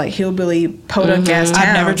rural-ass, like, hillbilly, podunk-ass towns.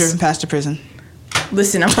 I've never driven past a prison.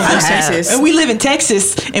 Listen, I'm from West Texas. And we live in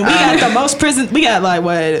Texas, and we got the most prison. We got, like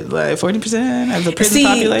 40% of the prison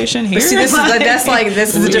population here? See, this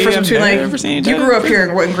is the difference between, like, you grew up here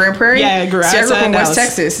in Grand Prairie? Yeah, I grew up in West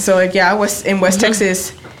Texas. So, like, I was in West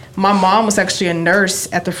Texas. My mom was actually a nurse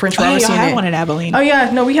at the French Roberts unit. I had one in Abilene. Oh,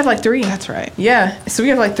 yeah. No, we have, like, 3. That's right. Yeah. So we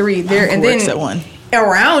have, like, 3 there. And then at one.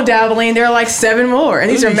 Around Abilene, there are like 7 more. And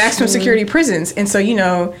these are maximum security prisons. And so,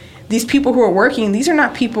 these people who are working, these are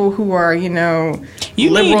not people who are,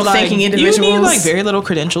 liberal thinking individuals. You need like very little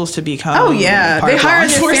credentials to become. Oh yeah, they hire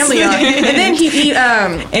their family on, and then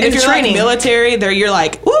and if you're training. Like military, you're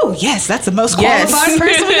like, ooh, yes, that's the most qualified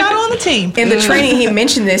person we got on the team. In the training, he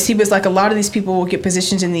mentioned this. He was like, a lot of these people will get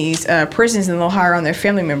positions in these prisons, and they'll hire on their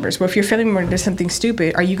family members. Well, if your family member does something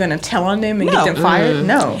stupid, are you going to tell on them and get them fired?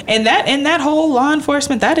 No. And that whole law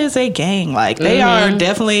enforcement, that is a gang. Like they are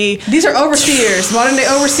definitely. These are overseers, modern day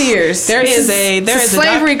overseers. There is a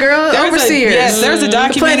slavery girl overseers. There's a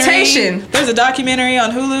documentary. The plantation. There's a documentary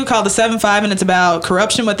on Hulu called The 7-5, and it's about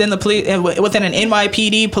corruption within within an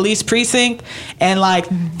NYPD police precinct, and like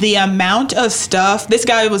the amount of stuff. This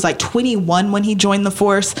guy was like 21 when he joined the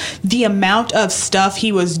force. The amount of stuff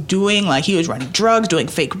he was doing, like he was running drugs, doing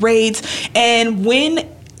fake raids, and when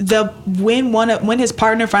his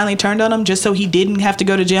partner finally turned on him, just so he didn't have to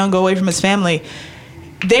go to jail and go away from his family,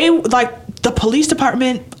 they like. The police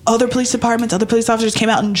department, other police officers came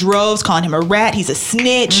out in droves calling him a rat. He's a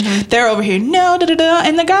snitch. They're over here,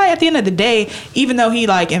 And the guy, at the end of the day, even though he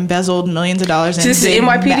like embezzled millions of dollars and this is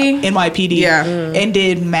NYPD? NYPD, and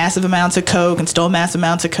did massive amounts of coke and stole massive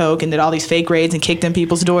amounts of coke and did all these fake raids and kicked in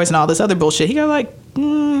people's doors and all this other bullshit. He got like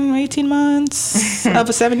 18 months of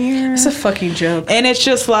a 7 year. It's a fucking joke. And it's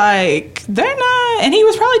just like, they're not, and he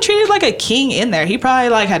was probably treated like a king in there. He probably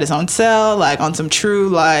like had his own cell, like on some true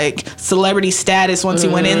like celebrity status once he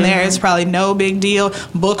went in there. It's probably no big deal.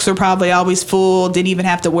 Books were probably always full, didn't even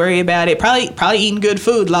have to worry about it. Probably eating good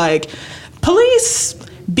food. Like police,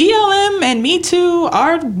 BLM and Me Too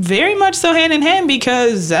are very much so hand in hand,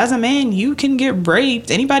 because as a man you can get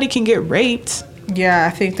raped. Anybody can get raped. Yeah, I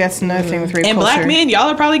think that's another thing with rape and culture. Black men, y'all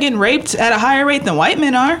are probably getting raped at a higher rate than white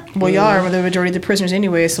men are. Well, y'all are the majority of the prisoners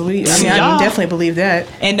anyway, so I definitely believe that.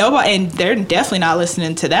 And they're definitely not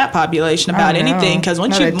listening to that population about anything, because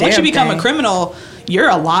once you become a criminal, you're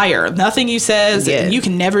a liar. Nothing you says, you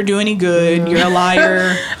can never do any good. You're a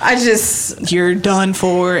liar. You're done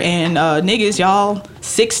for. And niggas, y'all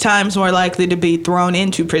 6 times more likely to be thrown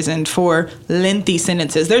into prison for lengthy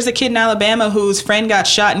sentences. There's a kid in Alabama whose friend got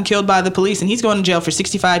shot and killed by the police, and he's going to jail for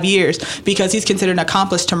 65 years because he's considered an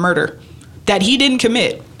accomplice to murder that he didn't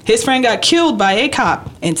commit. His friend got killed by a cop,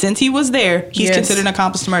 and since he was there, he's considered an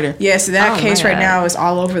accomplice to murder. Yes, that case right now is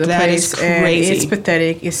all over the place. That is crazy. And it's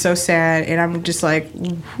pathetic. It's so sad, and I'm just like,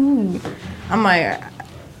 whoo. I'm like,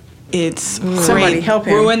 it's somebody help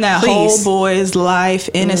him. Ruin that please. whole boy's life,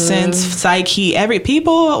 innocence, psyche.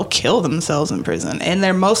 People kill themselves in prison, and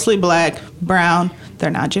they're mostly black, brown. They're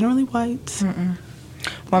not generally white.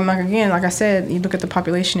 Well, again, like I said, you look at the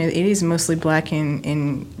population; it is mostly black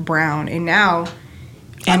and brown, and now.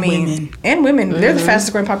 Women. And women. They're the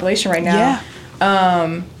fastest growing population right now.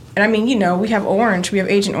 Yeah. And I mean, we have Orange. We have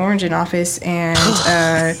Agent Orange in office. And,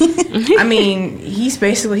 I mean, he's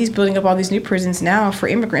building up all these new prisons now for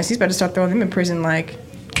immigrants. He's about to start throwing them in prison like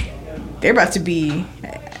they're about to be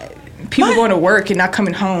people going to work and not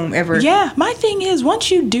coming home ever. Yeah, my thing is,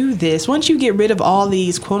 once you do this, once you get rid of all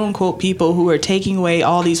these quote-unquote people who are taking away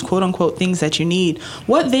all these quote-unquote things that you need,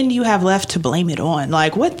 what then do you have left to blame it on?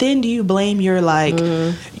 Like, what then do you blame your, like,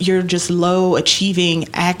 your just low-achieving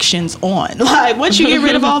actions on? Like, once you get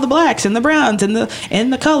rid of all the blacks and the browns and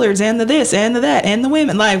the colors and the this and the that and the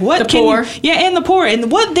women, like, what the can poor. and the poor.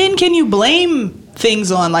 And what then can you blame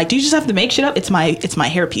things on? Like, do you just have to make shit up? It's my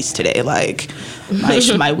hairpiece today. Like,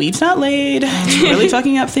 my weave's not laid. It's really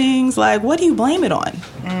fucking up things. Like, what do you blame it on?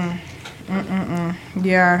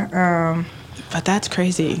 Yeah. But that's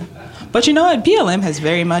crazy. But you know what? BLM has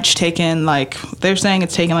very much taken, like, they're saying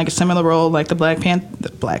it's taken like a similar role like the Black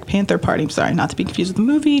Panther Party. I'm sorry, not to be confused with the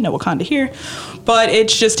movie. No Wakanda here. But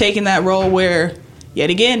it's just taking that role where, yet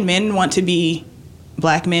again,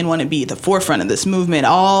 black men want to be the forefront of this movement.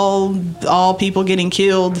 All people getting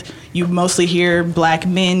killed. You mostly hear black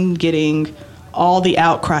men getting all the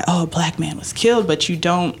outcry. Oh, a black man was killed, but you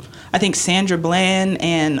don't. I think Sandra Bland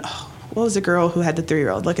and what was the girl who had the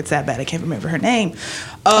 3-year-old? Look, it's that bad. I can't remember her name.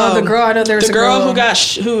 The girl. I know there's the girl who got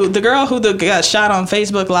shot on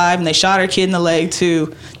Facebook Live, and they shot her kid in the leg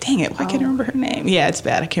too. Dang it! Why can't I remember her name? Yeah, it's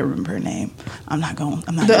bad. I can't remember her name. I'm not going.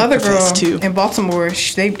 The other girl in Baltimore,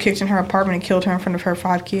 they kicked in her apartment and killed her in front of her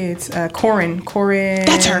 5 kids. Corin.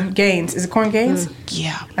 That's her. Gaines. Is it Corin Gaines?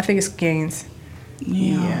 Yeah. I think it's Gaines.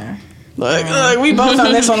 Yeah. Look, we both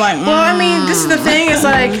on this one like. Well, I mean, this is the thing. It's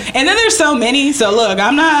like, and then there's so many. So look,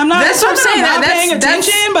 I'm not. That's what I'm saying. I'm not paying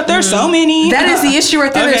attention, but there's so many. That is the issue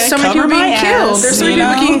right there. There's so many people being killed. There's so many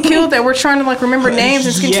people getting killed that we're trying to like remember names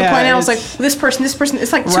and getting to the point now. It's like this person.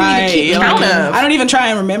 It's like too many to keep count of. I don't even try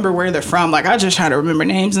and remember where they're from. Like I just try to remember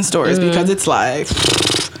names and stories because it's like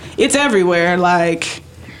it's everywhere. Like.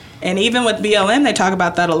 And even with BLM, they talk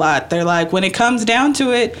about that a lot. They're like, when it comes down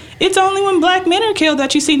to it, it's only when black men are killed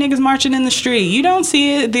that you see niggas marching in the street. You don't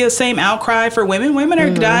see the same outcry for women. Women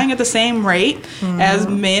are dying at the same rate as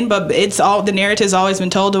men, but the narrative's always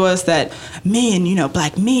been told to us that men,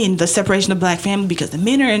 black men, the separation of black family because the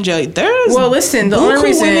men are in jail. There's the only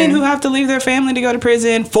reason women who have to leave their family to go to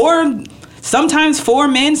prison sometimes for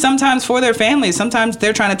men, sometimes for their families. Sometimes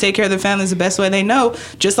they're trying to take care of their families the best way they know,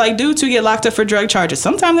 just like dudes who get locked up for drug charges.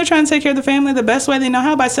 Sometimes they're trying to take care of their family the best way they know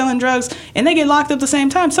how by selling drugs, and they get locked up at the same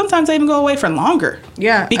time. Sometimes they even go away for longer.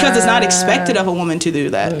 Yeah. Because it's not expected of a woman to do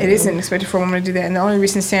that. It isn't expected for a woman to do that. And the only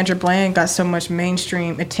reason Sandra Bland got so much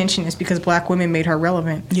mainstream attention is because black women made her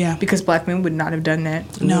relevant. Yeah. Because black men would not have done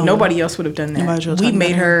that. No. Nobody else would have done that. We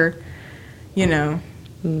made her,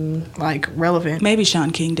 like relevant. Maybe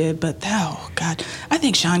Sean King did, but oh god, I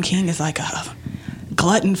think Sean King is like a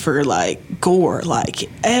glutton for like gore. Like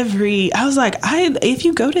if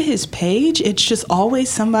you go to his page, it's just always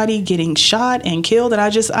somebody getting shot and killed,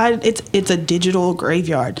 and it's a digital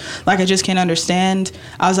graveyard. Like I just can't understand.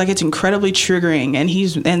 I was like, it's incredibly triggering,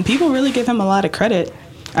 and people really give him a lot of credit.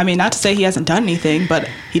 I mean, not to say he hasn't done anything, but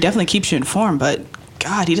he definitely keeps you informed. But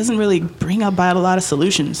God, he doesn't really bring about a lot of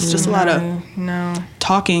solutions. It's just a lot of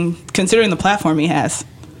talking, considering the platform he has.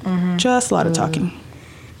 Just a lot of talking.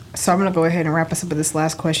 So I'm going to go ahead and wrap us up with this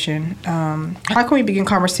last question. How can we begin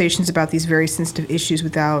conversations about these very sensitive issues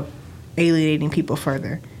without alienating people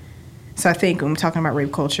further? So I think when we're talking about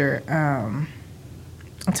rape culture, I'm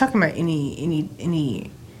talking about any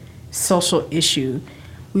social issue.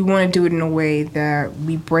 We want to do it in a way that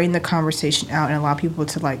we bring the conversation out and allow people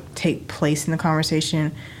to like take place in the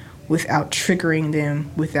conversation without triggering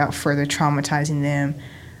them, without further traumatizing them.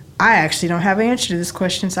 I actually don't have an answer to this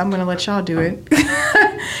question, so I'm going to let y'all do it.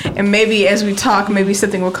 And maybe as we talk, maybe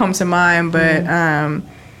something will come to mind, but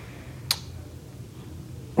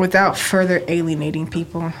without further alienating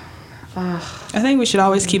people. I think we should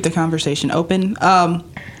always keep the conversation open.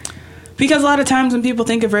 Because a lot of times when people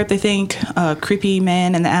think of rape, they think a creepy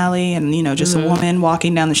man in the alley and, just a woman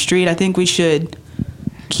walking down the street. I think we should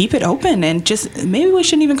keep it open and maybe we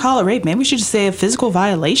shouldn't even call it rape. Maybe we should just say a physical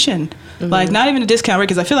viation. Like, not even a discount rape,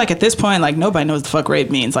 because I feel like at this point, like, nobody knows what the fuck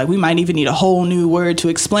rape means. Like, we might even need a whole new word to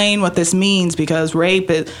explain what this means, because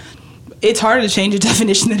rape it's harder to change a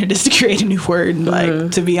definition than it is to create a new word,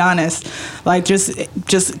 like, to be honest. Like,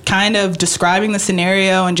 just kind of describing the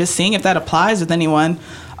scenario and just seeing if that applies with anyone.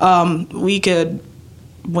 We could,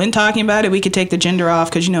 when talking about it, we could take the gender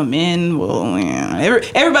off, because, men will,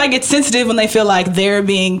 everybody gets sensitive when they feel like they're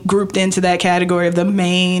being grouped into that category of the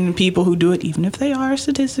main people who do it. Even if they are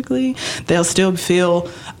statistically, they'll still feel,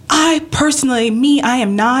 I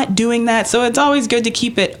am not doing that. So it's always good to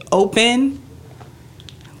keep it open.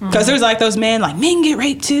 Because there's like those men get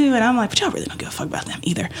raped too, and I'm like, but y'all really don't give a fuck about them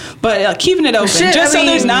either. But keeping it open, so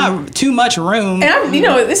there's not too much room. And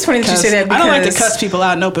it's funny that you say that, because I don't like to cuss people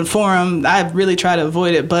out in open forum. I really try to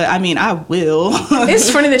avoid it, but I mean, I will. It's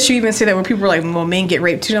funny that you even say that when people are like, well, men get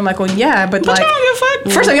raped too. I'm like, well, yeah, but like, I don't give a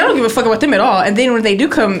fuck. First of all, I don't give a fuck about them at all. And then when they do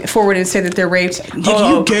come forward and say that they're raped,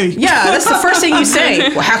 you gay. Yeah, that's the first thing you say.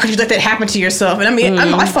 Well, how could you let that happen to yourself? And I mean,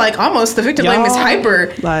 I feel like almost the victim blame is hyper,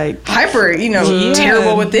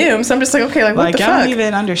 terrible with them. So I'm just like, okay, like what the fuck? I don't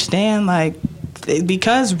even understand,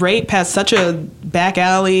 because rape has such a back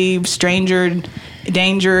alley, stranger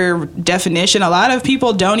danger definition. A lot of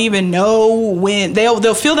people don't even know when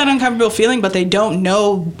they'll feel that uncomfortable feeling, but they don't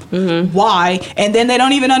know why, and then they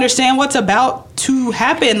don't even understand what's about to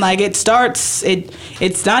happen. Like it's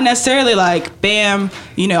not necessarily like bam,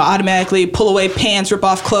 automatically pull away pants, rip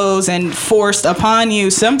off clothes, and forced upon you.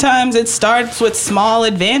 Sometimes it starts with small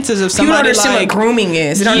advances of somebody. You don't understand what grooming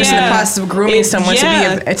is. You don't understand the process of grooming someone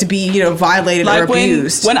to be violated or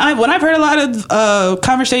abused. When I've heard a lot of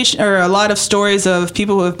conversation or a lot of stories of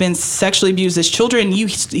people who have been sexually abused as children, you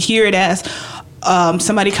hear it as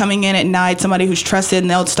somebody coming in at night, somebody who's trusted, and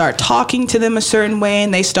they'll start talking to them a certain way,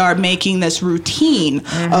 and they start making this routine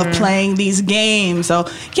of playing these games. So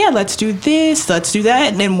let's do this, let's do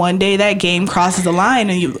that, and then one day that game crosses the line,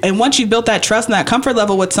 and once you've built that trust and that comfort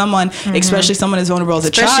level with someone, especially someone as vulnerable as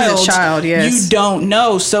a child, yes. You don't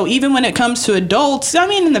know. So even when it comes to adults, I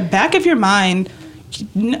mean, in the back of your mind,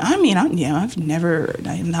 I'm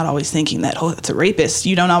not always thinking that, it's a rapist.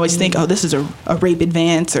 You don't always think, this is a rape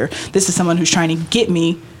advance, or this is someone who's trying to get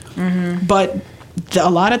me. But a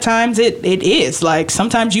lot of times it is. Like,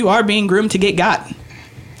 sometimes you are being groomed to get got.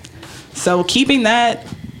 So changing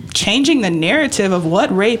the narrative of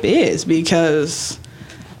what rape is, because,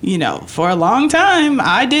 for a long time,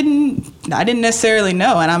 I didn't necessarily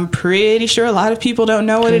know, and I'm pretty sure a lot of people don't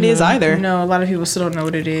know what it is either. No, a lot of people still don't know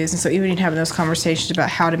what it is, and so even having those conversations about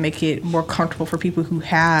how to make it more comfortable for people who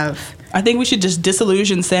have. I think we should just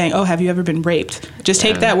disillusion saying, "Oh, have you ever been raped?" Just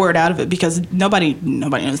take that word out of it, because nobody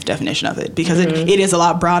knows the definition of it, because it is a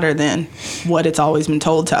lot broader than what it's always been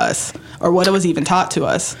told to us or what it was even taught to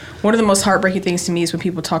us. One of the most heartbreaking things to me is when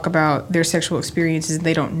people talk about their sexual experiences and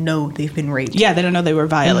they don't know they've been raped. Yeah, they don't know they were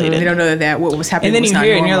violated. They don't know that what was happening. And then was you not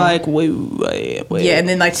hear it normal. and you're like, wait. Yeah, and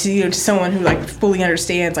then to someone who fully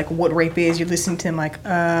understands what rape is, you listen to them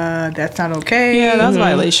that's not okay. Yeah, that's a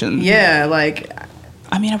violation. Yeah,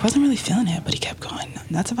 I mean, I wasn't really feeling it, but he kept going.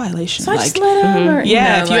 That's a violation. So I just let him. Or, if you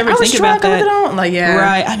ever think about that,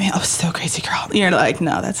 right? I mean, I was so crazy, girl. You're like,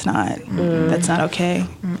 no, that's not. That's not okay.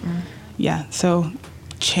 Yeah. So,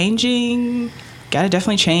 gotta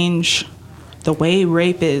definitely change the way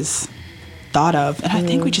rape is thought of, and I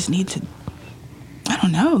think we just need to, I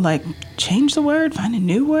don't know, change the word, find a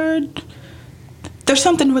new word. There's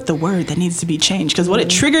something with the word that needs to be changed, because what it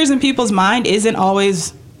triggers in people's mind isn't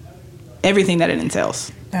always everything that it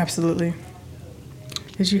entails. Absolutely.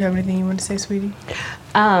 Did you have anything you wanted to say, sweetie?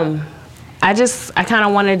 I kind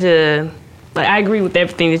of wanted to, I agree with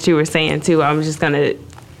everything that you were saying too. I'm just gonna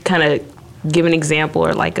kind of give an example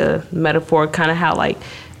or a metaphor, kind of how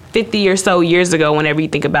 50 or so years ago, whenever you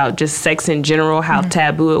think about just sex in general, how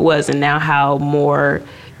taboo it was, and now how more,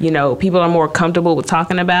 people are more comfortable with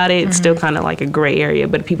talking about it. It's still kind of a gray area,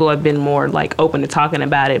 but people have been more open to talking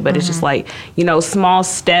about it. But it's just small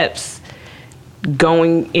steps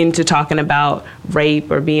going into talking about rape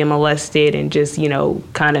or being molested, and just,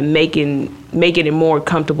 kind of making it more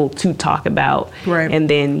comfortable to talk about. Right. And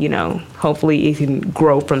then, hopefully it can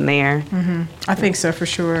grow from there. I think so, for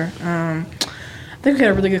sure. I think we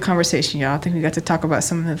had a really good conversation, y'all. I think we got to talk about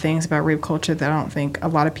some of the things about rape culture that I don't think a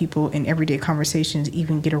lot of people in everyday conversations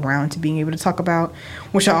even get around to being able to talk about,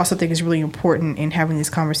 which I also think is really important in having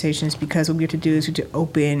these conversations, because what we have to do is we have to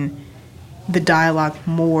open the dialogue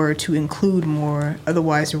more to include more.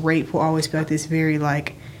 Otherwise, rape will always be this very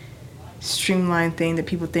streamlined thing that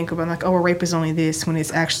people think about, well, rape is only this, when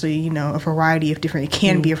it's actually, a variety of different, it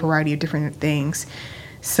can be a variety of different things.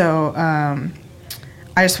 So,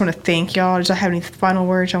 I just want to thank y'all. Did y'all have any final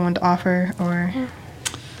words y'all wanted to offer, or?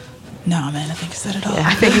 No, man, I think you said it all. Yeah.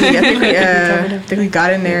 I think we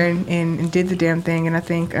got in there and did the damn thing, and I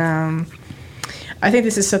think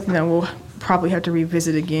this is something that we'll probably have to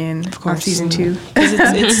revisit again on season 2.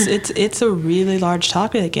 It's a really large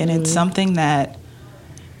topic, and it's something that,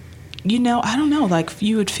 I don't know,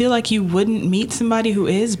 you would feel like you wouldn't meet somebody who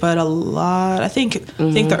is, but I think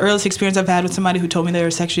the earliest experience I've had with somebody who told me they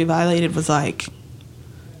were sexually violated was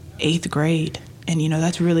 8th grade. And, you know,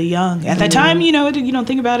 that's really young. At that time, you know, you don't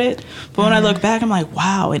think about it. But when I look back, I'm like,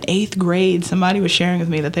 wow, in 8th grade, somebody was sharing with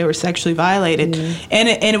me that they were sexually violated. And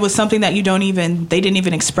it was something that they didn't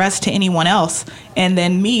even express to anyone else. And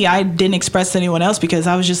then me, I didn't express to anyone else because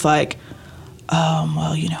I was just like,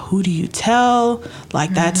 well, you know, who do you tell?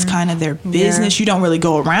 Like, that's kind of their business. You don't really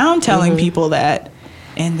go around telling people that.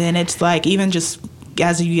 And then it's like, even just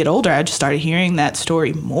as you get older, I just started hearing that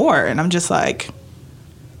story more. And I'm just like,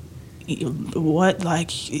 what? Like,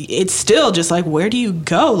 it's still just like, where do you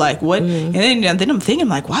go? Like, what? And then I'm thinking,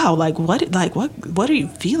 like, wow, like, what are you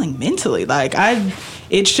feeling mentally? Like,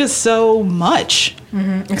 it's just so much.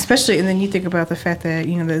 Especially, and then you think about the fact that,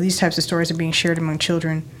 you know, that these types of stories are being shared among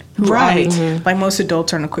children. Right. Like, most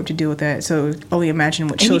adults aren't equipped to deal with that. So only imagine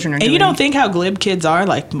what children are doing. And you don't think how glib kids are.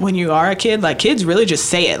 Like, when you are a kid, like, kids really just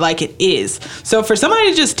say it like it is. So for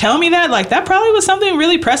somebody to just tell me that, like, that probably was something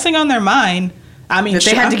really pressing on their mind. I mean, that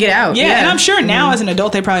they had to get out. Yeah, and I'm sure now as an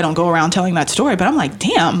adult, they probably don't go around telling that story. But I'm like,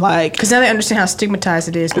 damn, like, because now they understand how stigmatized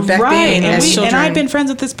it is. But back then, as children, and I've been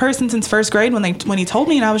friends with this person since 1st grade when he told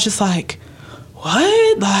me, and I was just like,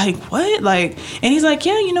 what? Like, what? Like, and he's like,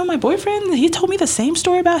 yeah, you know, my boyfriend, he told me the same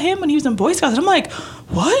story about him when he was in Boy Scouts. And I'm like,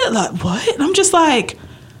 what? Like, what? And I'm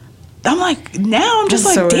like, now I'm just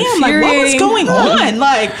like, so damn, like, what was going on?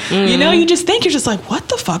 Like, you know, you just think, you're just like, what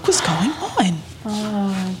the fuck was going on?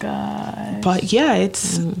 Oh, God. But yeah,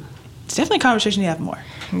 it's definitely a conversation you have more.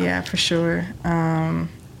 Yeah, for sure.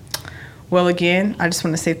 Well, again, I just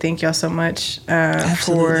want to say thank y'all so much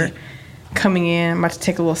for coming in. I'm about to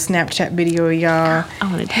take a little Snapchat video of y'all.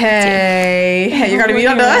 Hey, you gotta be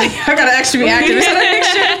on the. I gotta actually be active. Is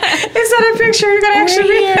that a picture? You gotta actually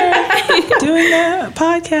be doing the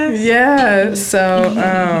podcast. Yeah. So,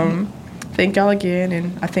 thank y'all again,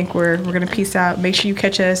 and I think we're gonna peace out. Make sure you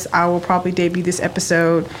catch us. I will probably debut this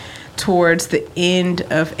episode towards the end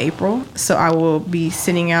of April, so I will be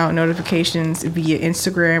sending out notifications via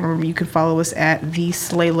Instagram. Remember, you can follow us at the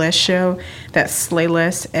Slayyyleste Show. That's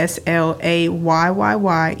Slayyyleste,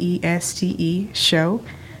 Slayyyyeste show.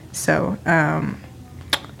 So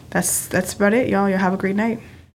that's about it, y'all. Y'all have a great night.